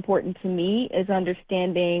 something that's important to me is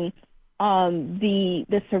understanding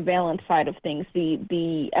the surveillance side of things,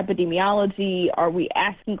 the epidemiology. Are we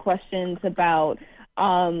asking questions about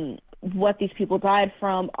what these people died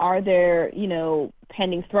from? Are there,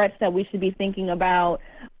 pending threats that we should be thinking about?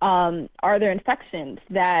 Are there infections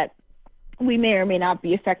that we may or may not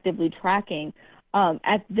be effectively tracking?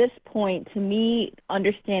 At this point, to me,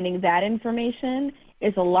 understanding that information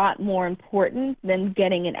is a lot more important than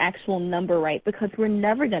getting an actual number right, because we're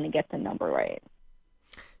never going to get the number right.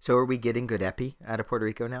 So are we getting good epi out of Puerto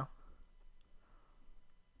Rico now?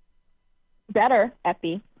 Better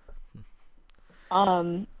epi.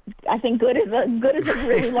 I think good is a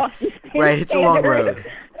really lofty standard. Right, it's a long road.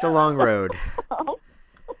 It's a long road. All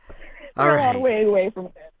right. A long way away from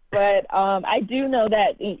it. But I do know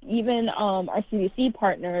that even our CDC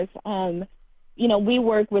partners, we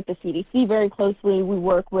work with the CDC very closely. We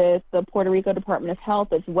work with the Puerto Rico Department of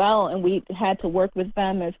Health as well, and we had to work with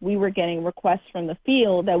them as we were getting requests from the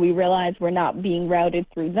field that we realized were not being routed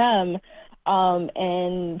through them.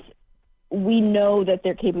 And we know that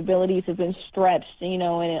their capabilities have been stretched,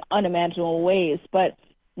 in unimaginable ways. But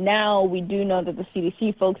now we do know that the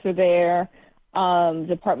CDC folks are there. The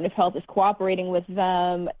Department of Health is cooperating with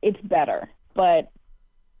them. It's better, but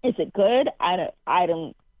is it good? I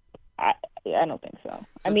don't think so.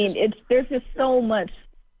 There's just so much.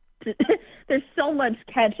 There's so much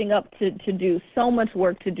catching up to do. So much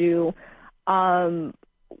work to do. There's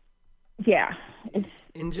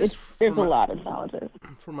a lot of challenges.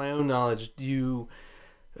 For my own knowledge, do you,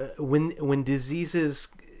 when diseases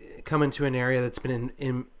come into an area that's been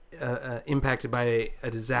impacted by a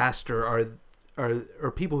disaster,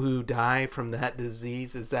 are people who die from that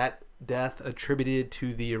disease, is that death attributed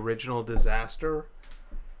to the original disaster?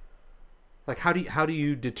 Like, how do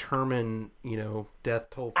you determine, death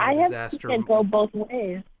toll from a disaster? I have seen it go both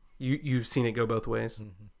ways. You've seen it go both ways?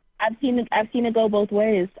 Mm-hmm. I've seen it go both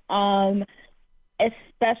ways.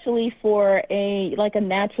 Especially for a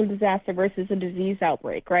natural disaster versus a disease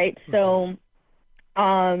outbreak, right? Mm-hmm. So,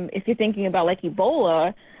 if you're thinking about like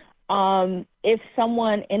Ebola, if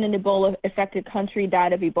someone in an Ebola-affected country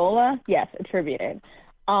died of Ebola, yes, attributed.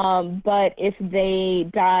 But if they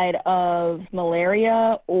died of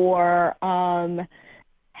malaria or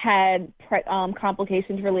had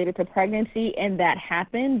complications related to pregnancy, and that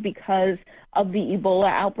happened because of the Ebola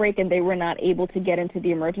outbreak and they were not able to get into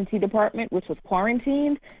the emergency department, which was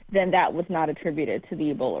quarantined, then that was not attributed to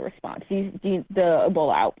the Ebola response, the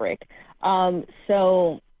Ebola outbreak.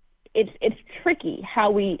 So it's tricky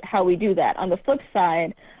how we do that. On the flip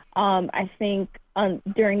side, I think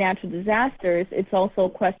during natural disasters, it's also a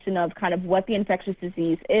question of kind of what the infectious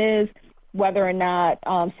disease is, whether or not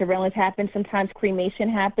surveillance happens. Sometimes cremation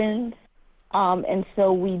happens, and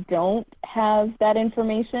so we don't have that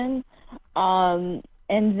information. And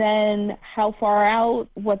then how far out,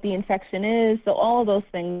 what the infection is. So all of those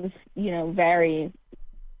things, vary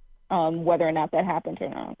whether or not that happens or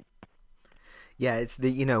not. Yeah, it's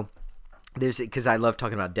because I love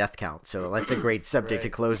talking about death count, so that's a great subject to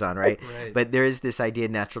close on, right? But there is this idea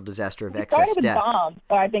in natural disaster of excess deaths. Bombs,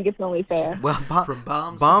 so I think it's only fair. Well, from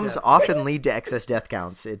bombs often lead to excess death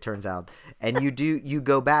counts, it turns out. And you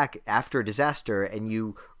go back after a disaster and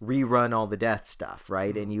you rerun all the death stuff,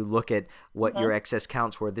 right? And you look at what your excess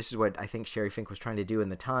counts were. This is what I think Sherry Fink was trying to do in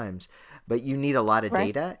the Times. But you need a lot of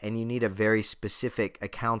data, and you need a very specific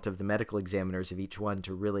account of the medical examiners of each one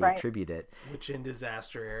to really attribute it. Which in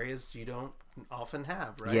disaster areas you don't often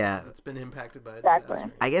have, right? Yeah. 'Cause it's been impacted by a Exactly.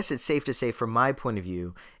 disaster. I guess it's safe to say, from my point of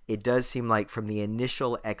view, it does seem like from the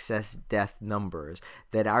initial excess death numbers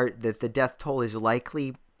that the death toll is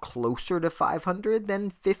likely closer to 500 than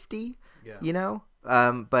 50. Yeah. You know,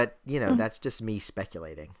 but you know that's just me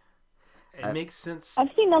speculating. It makes sense.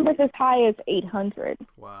 I've seen numbers as high as 800.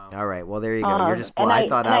 Wow. All right, well there you go. You're just. And Well, I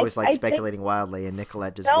thought I was like I think- speculating wildly, and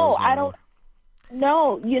Nicolette just No, blows me I away. don't.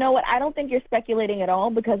 No, you know what? I don't think you're speculating at all,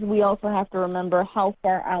 because we also have to remember how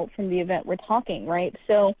far out from the event we're talking, right?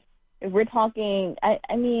 So if we're talking,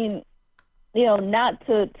 I mean, you know, not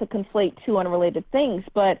to conflate two unrelated things,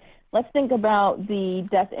 but let's think about the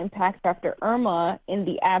death impacts after Irma in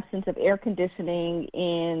the absence of air conditioning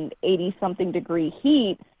in 80-something degree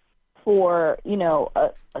heat for, you know,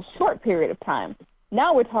 a short period of time.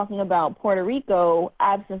 Now we're talking about Puerto Rico,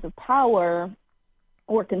 absence of power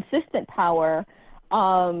or consistent power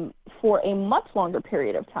for a much longer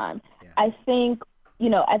period of time. Yeah. I think, you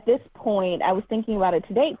know, at this point, I was thinking about it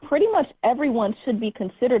today, pretty much everyone should be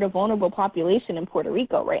considered a vulnerable population in Puerto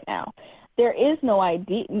Rico right now. There is no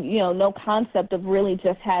idea, you know, no concept of really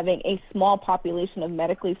just having a small population of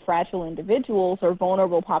medically fragile individuals or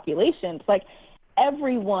vulnerable populations. Like,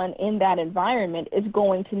 everyone in that environment is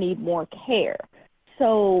going to need more care.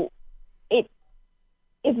 So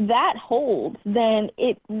if that holds, then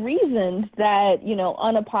it reasons that, you know,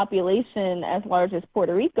 on a population as large as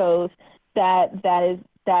Puerto Rico's, the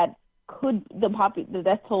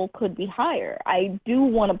death toll could be higher. I do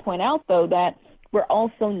want to point out, though, that we're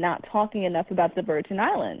also not talking enough about the Virgin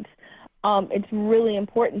Islands. It's really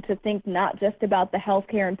important to think not just about the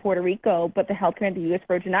healthcare in Puerto Rico, but the healthcare in the U.S.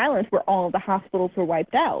 Virgin Islands, where all of the hospitals were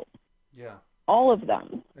wiped out. Yeah. All of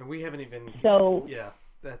them. And we haven't even. So. Yeah.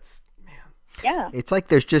 That's, man. Yeah. It's like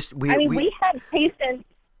there's just we had patients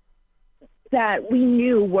that we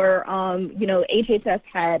knew were, you know, HHS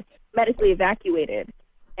had medically evacuated,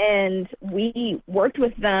 and we worked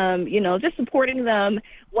with them, you know, just supporting them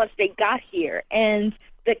once they got here. And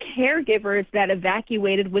the caregivers that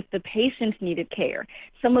evacuated with the patients needed care.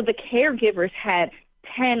 Some of the caregivers had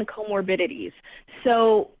 10 comorbidities.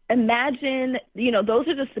 So imagine, you know, those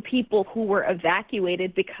are just the people who were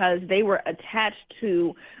evacuated because they were attached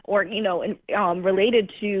to or, you know,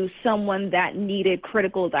 related to someone that needed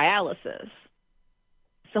critical dialysis.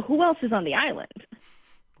 So who else is on the island?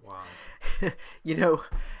 Wow. You know,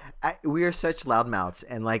 we are such loudmouths,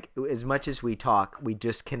 and like as much as we talk, we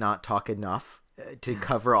just cannot talk enough to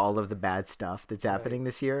cover all of the bad stuff that's happening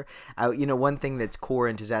this year. You know, one thing that's core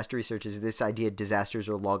in disaster research is this idea disasters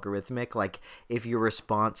are logarithmic. Like, if your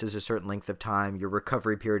response is a certain length of time, your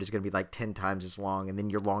recovery period is going to be like 10 times as long, and then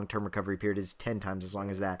your long-term recovery period is 10 times as long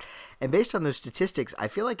as that. And based on those statistics, I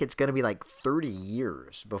feel like it's going to be like 30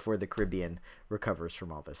 years before the Caribbean recovers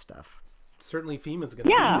from all this stuff. Certainly FEMA's going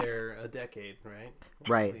to be there a decade, right?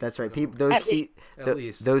 Right, that's right.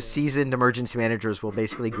 Those seasoned emergency managers will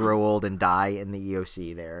basically grow old and die in the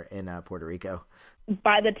EOC there in Puerto Rico.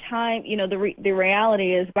 By the time, you know, the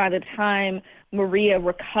reality is by the time Maria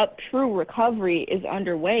true recovery is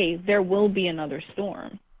underway, there will be another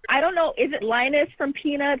storm. I don't know. Is it Linus from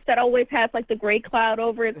Peanuts that always has like the gray cloud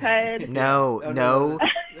over its head? No.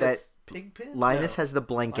 That's Pigpen? Linus has the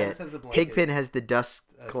blanket. Pigpen has the dust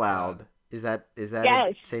cloud. Is that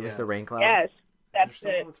same as the rain cloud? Yes, that's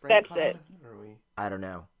it. That's it. I don't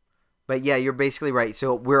know. But yeah, you're basically right.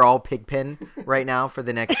 So we're all Pigpen right now for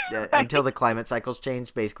the next until the climate cycles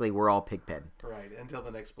change. Basically, we're all Pigpen. Right, until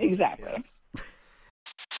the next blizzard. Exactly. Yes.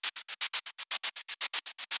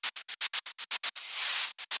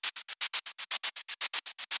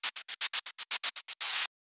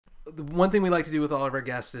 The one thing we like to do with all of our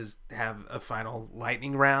guests is have a final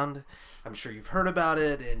lightning round. I'm sure you've heard about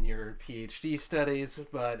it in your PhD studies,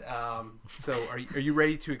 but so are you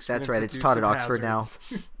ready to experience? That's right. It's taught at Oxford now.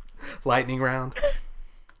 Lightning round.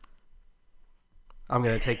 I'm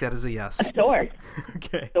going to take that as a yes. Sure.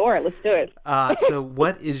 Okay. Sure. Let's do it. So,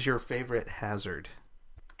 what is your favorite hazard?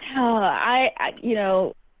 I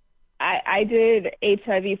did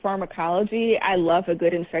HIV pharmacology. I love a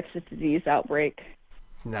good infectious disease outbreak.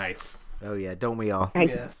 Nice. Oh yeah, don't we all?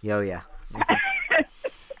 Yes. Oh yeah.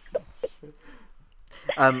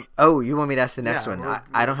 Oh, you want me to ask the next one?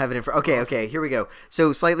 I don't have it in front. Okay, here we go.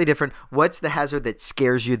 So slightly different. What's the hazard that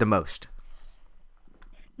scares you the most?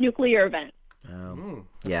 Nuclear event.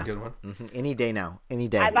 That's a good one. Mm-hmm. Any day now. Any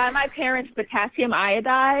day. I buy my parents potassium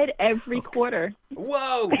iodide every quarter.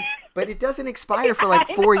 Whoa! But it doesn't expire for like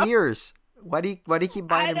 4 years. Why do you keep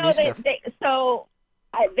buying them new stuff?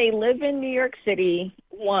 They live in New York City,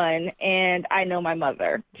 one, and I know my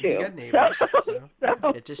mother too. You got neighbors, so.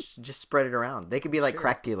 It just spread it around. They could be like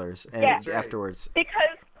crack dealers and afterwards.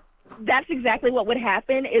 Because that's exactly what would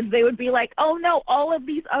happen. Is they would be like, "Oh no, all of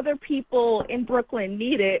these other people in Brooklyn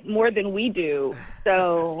need it more than we do."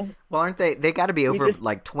 So, well, aren't they? They got to be over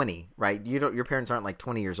like 20, right? Your parents aren't like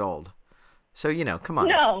 20 years old, so come on.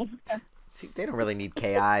 No, they don't really need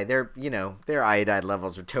KI. Their their iodide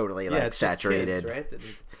levels are totally like saturated. Kids,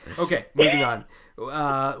 right? Okay, moving on.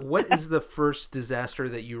 What is the first disaster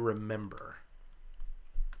that you remember?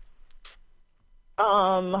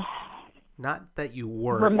 Not that you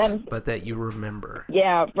worked, but that you remember.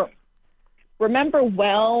 Yeah, remember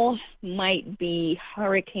well might be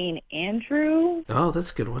Hurricane Andrew. Oh,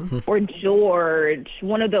 that's a good one. Or George,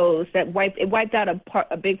 one of those that wiped out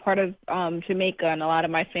a big part of Jamaica, and a lot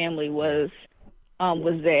of my family was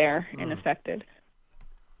there and affected.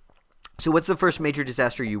 So, what's the first major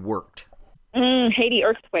disaster you worked? Haiti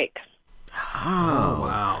earthquake. Oh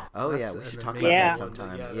wow! Oh yeah, we should talk about that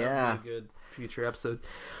sometime. Yeah, that'd be a good future episode.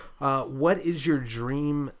 What is your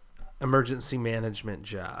dream emergency management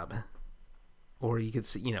job, or you could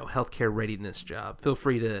say healthcare readiness job? Feel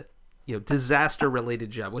free to disaster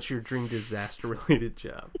related job. What's your dream disaster related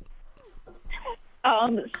job?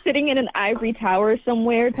 Sitting in an ivory tower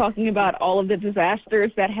somewhere talking about all of the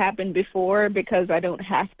disasters that happened before because I don't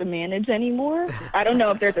have to manage anymore. I don't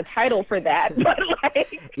know if there's a title for that, but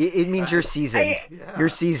like... It means you're seasoned. You're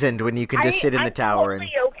seasoned when you can just sit in the tower. I'm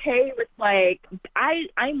totally okay with like...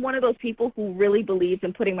 I'm one of those people who really believes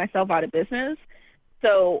in putting myself out of business.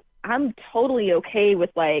 So I'm totally okay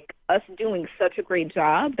with like us doing such a great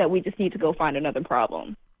job that we just need to go find another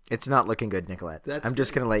problem. It's not looking good, Nicolette. I'm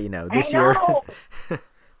just going to let you know. This year.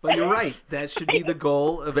 But you're right. That should be the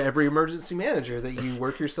goal of every emergency manager, that you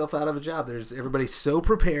work yourself out of a job. Everybody's so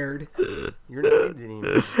prepared. You're not needing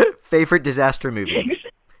anymore. Favorite disaster movie?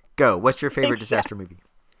 Go. What's your favorite disaster movie?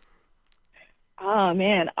 Oh,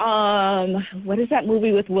 man. What is that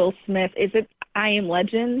movie with Will Smith? Is it I Am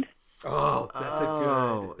Legend? Oh, that's a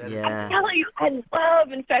good. I'm telling you, I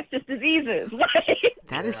love infectious diseases.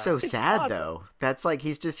 That is so sad, though. That's like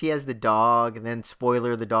he has the dog, and then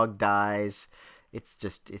spoiler, the dog dies. It's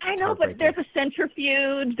I know, but there's a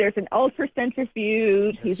centrifuge. There's an ultra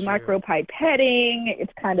centrifuge. He's micropipetting.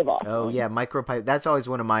 It's kind of awesome. Oh yeah, That's always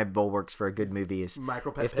one of my bulwarks for a good movie is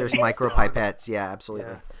if there's micropipettes. Yeah,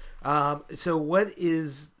 absolutely. Yeah. So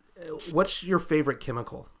what's your favorite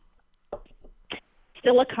chemical?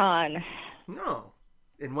 Silicon. No.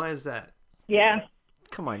 And why is that? Yeah.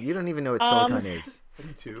 Come on, you don't even know what silicon is.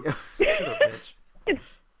 Me too. Shut up, bitch.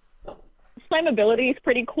 Flammability is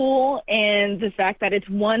pretty cool, and the fact that it's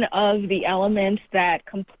one of the elements that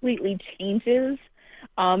completely changes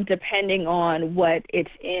depending on what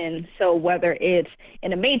it's in. So whether it's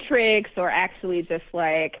in a matrix or actually just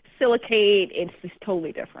like silicate, it's just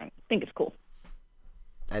totally different. I think it's cool.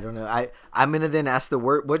 I don't know. I'm gonna then ask the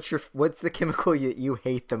word. What's the chemical you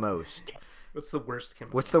hate the most? What's the worst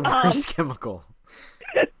chemical? What's the worst chemical?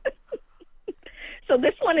 So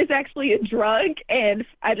this one is actually a drug, and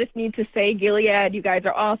I just need to say, Gilead, you guys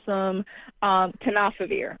are awesome.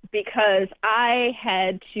 Tenofovir, because I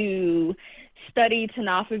had to study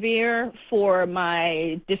tenofovir for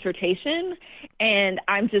my dissertation, and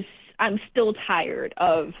I'm still tired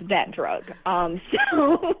of that drug.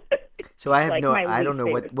 So I have I don't know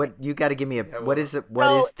what you got to give me what is it?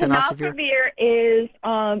 What is tenofovir? Tenofovir is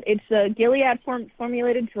it's a Gilead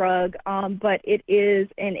formulated drug, but it is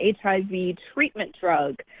an HIV treatment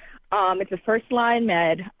drug. It's a first line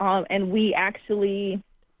med, and we actually.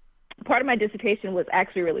 Part of my dissertation was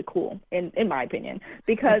actually really cool, in my opinion,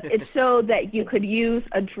 because it showed that you could use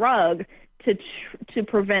a drug to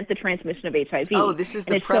prevent the transmission of HIV. Oh, this is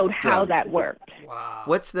the PrEP drug. It showed how that worked. Wow.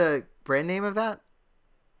 What's the brand name of that?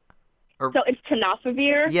 So it's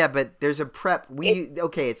tenofovir. Yeah, but there's a PrEP.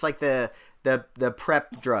 It's like the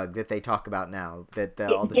PrEP drug that they talk about now.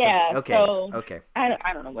 Okay.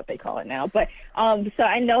 I don't know what they call it now, but so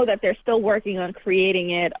I know that they're still working on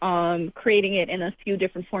creating it in a few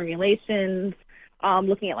different formulations,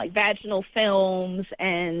 looking at like vaginal films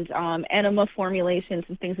and enema formulations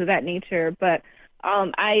and things of that nature. But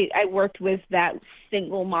I worked with that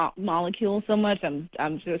single molecule so much. I'm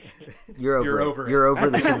just you're over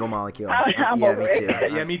the single molecule. I'm over me too.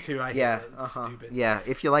 Yeah, me too. It's stupid. Yeah,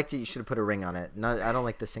 if you liked it, you should have put a ring on it. No, I don't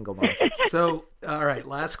like the single molecule. So, all right,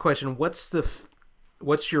 last question. What's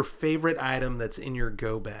your favorite item that's in your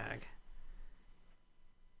go bag?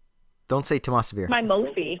 Don't say Temosivir. My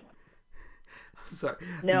Mophie. Sorry.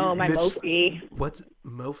 No, my Mophie. What's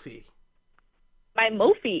Mophie? My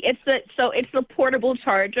Mophie. It's a portable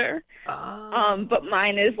charger. But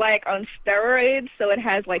mine is like on steroids, so it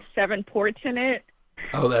has like 7 ports in it.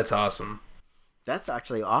 Oh, that's awesome. That's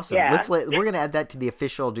actually awesome. Yeah. We're gonna add that to the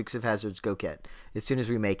official Dukes of Hazzard's Go Kit as soon as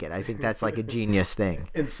we make it. I think that's like a genius thing.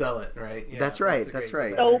 And sell it, right? Yeah, That's right. That's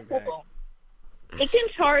right. So cool. It can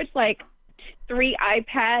charge like 3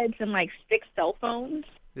 iPads and like 6 cell phones.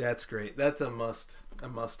 That's great. That's a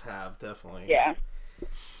must-have, definitely. Yeah.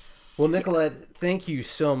 Well, Nicolette, thank you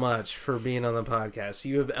so much for being on the podcast.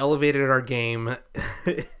 You have elevated our game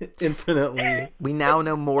infinitely. We now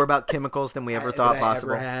know more about chemicals than we ever thought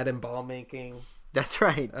possible. Ever had in ball making. That's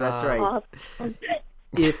right. That's right.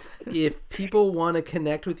 If people want to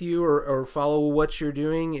connect with you or follow what you're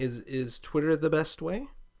doing, is Twitter the best way?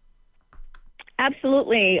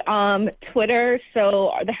 Absolutely. Twitter.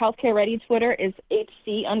 So the Healthcare Ready Twitter is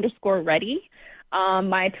HC_ready.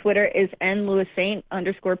 My Twitter is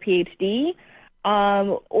nlouissaint_PhD.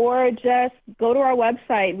 Or just go to our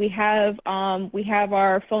website. We have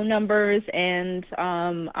our phone numbers and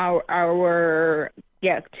our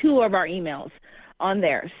 2 of our emails on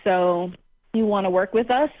there. So if you want to work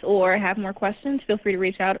with us or have more questions, feel free to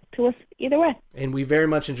reach out to us either way. And we very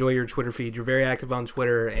much enjoy your Twitter feed. You're very active on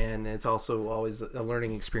Twitter, and it's also always a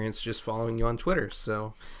learning experience just following you on Twitter.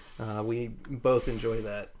 So we both enjoy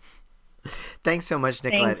that. Thanks so much,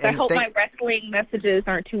 Nicolette. Thanks. I hope my wrestling messages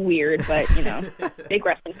aren't too weird, but, big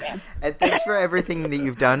wrestling fan. And thanks for everything that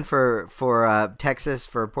you've done for Texas,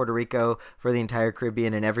 for Puerto Rico, for the entire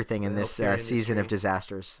Caribbean, and everything in this season of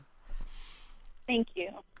disasters. Thank you.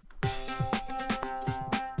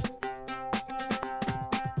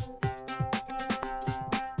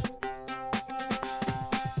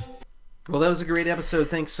 Well, that was a great episode.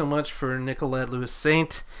 Thanks so much for Nicolette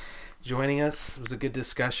Louissaint joining us. It was a good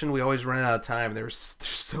discussion. We always run out of time. There's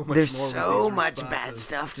so much. There's more so much bad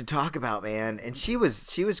stuff to talk about, man. And she was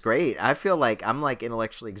great. I feel like I'm like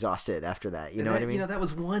intellectually exhausted after that. You know what I mean? That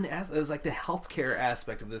was one. It was like the healthcare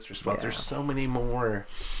aspect of this response. Yeah. There's so many more.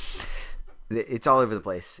 It's all over the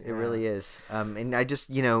place. It really is. And I just,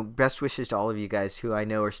 best wishes to all of you guys who I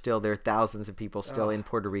know are still there. Thousands of people still in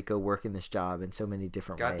Puerto Rico working this job in so many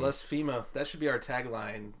different ways. God bless FEMA. That should be our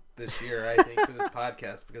tagline this year, I think, for this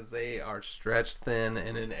podcast, because they are stretched thin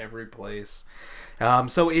and in every place.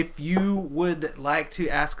 So if you would like to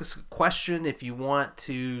ask us a question, if you want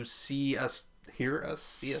to see us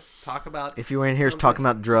talk about, if you were in here talking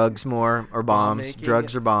about drugs more or bombs,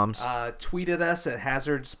 drugs or bombs, tweet at us at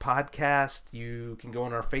Hazards Podcast. You can go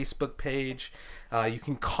on our Facebook page. You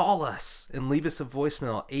can call us and leave us a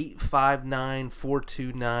voicemail,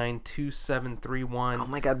 859-429-2731. Oh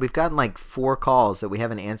my God, we've gotten like 4 calls that we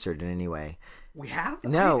haven't answered in any way. We have?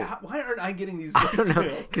 No. Why aren't I getting these I voicemails? don't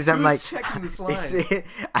know, because I'm like checking this line.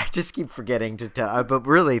 I just keep forgetting to tell. But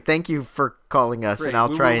really, thank you for calling us, and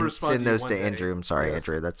I'll try and send those to Andrew. I'm sorry,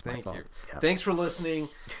 Andrew. That's my fault. Yeah. Thanks for listening.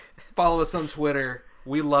 Follow us on Twitter.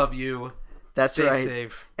 We love you. That's Stay right.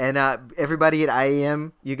 safe. And everybody at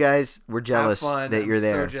IAEM, you guys, we're jealous that you're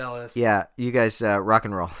there. So jealous. Yeah, you guys rock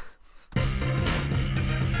and roll. I'm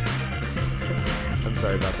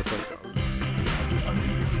sorry about the phone call.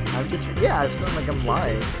 I sound like I'm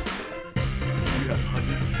lying. You have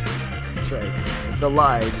hundreds of friends. That's right. The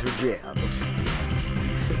lines are jammed.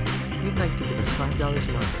 If you'd like to give us $5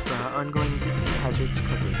 a month for our ongoing hazards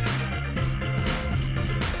coverage,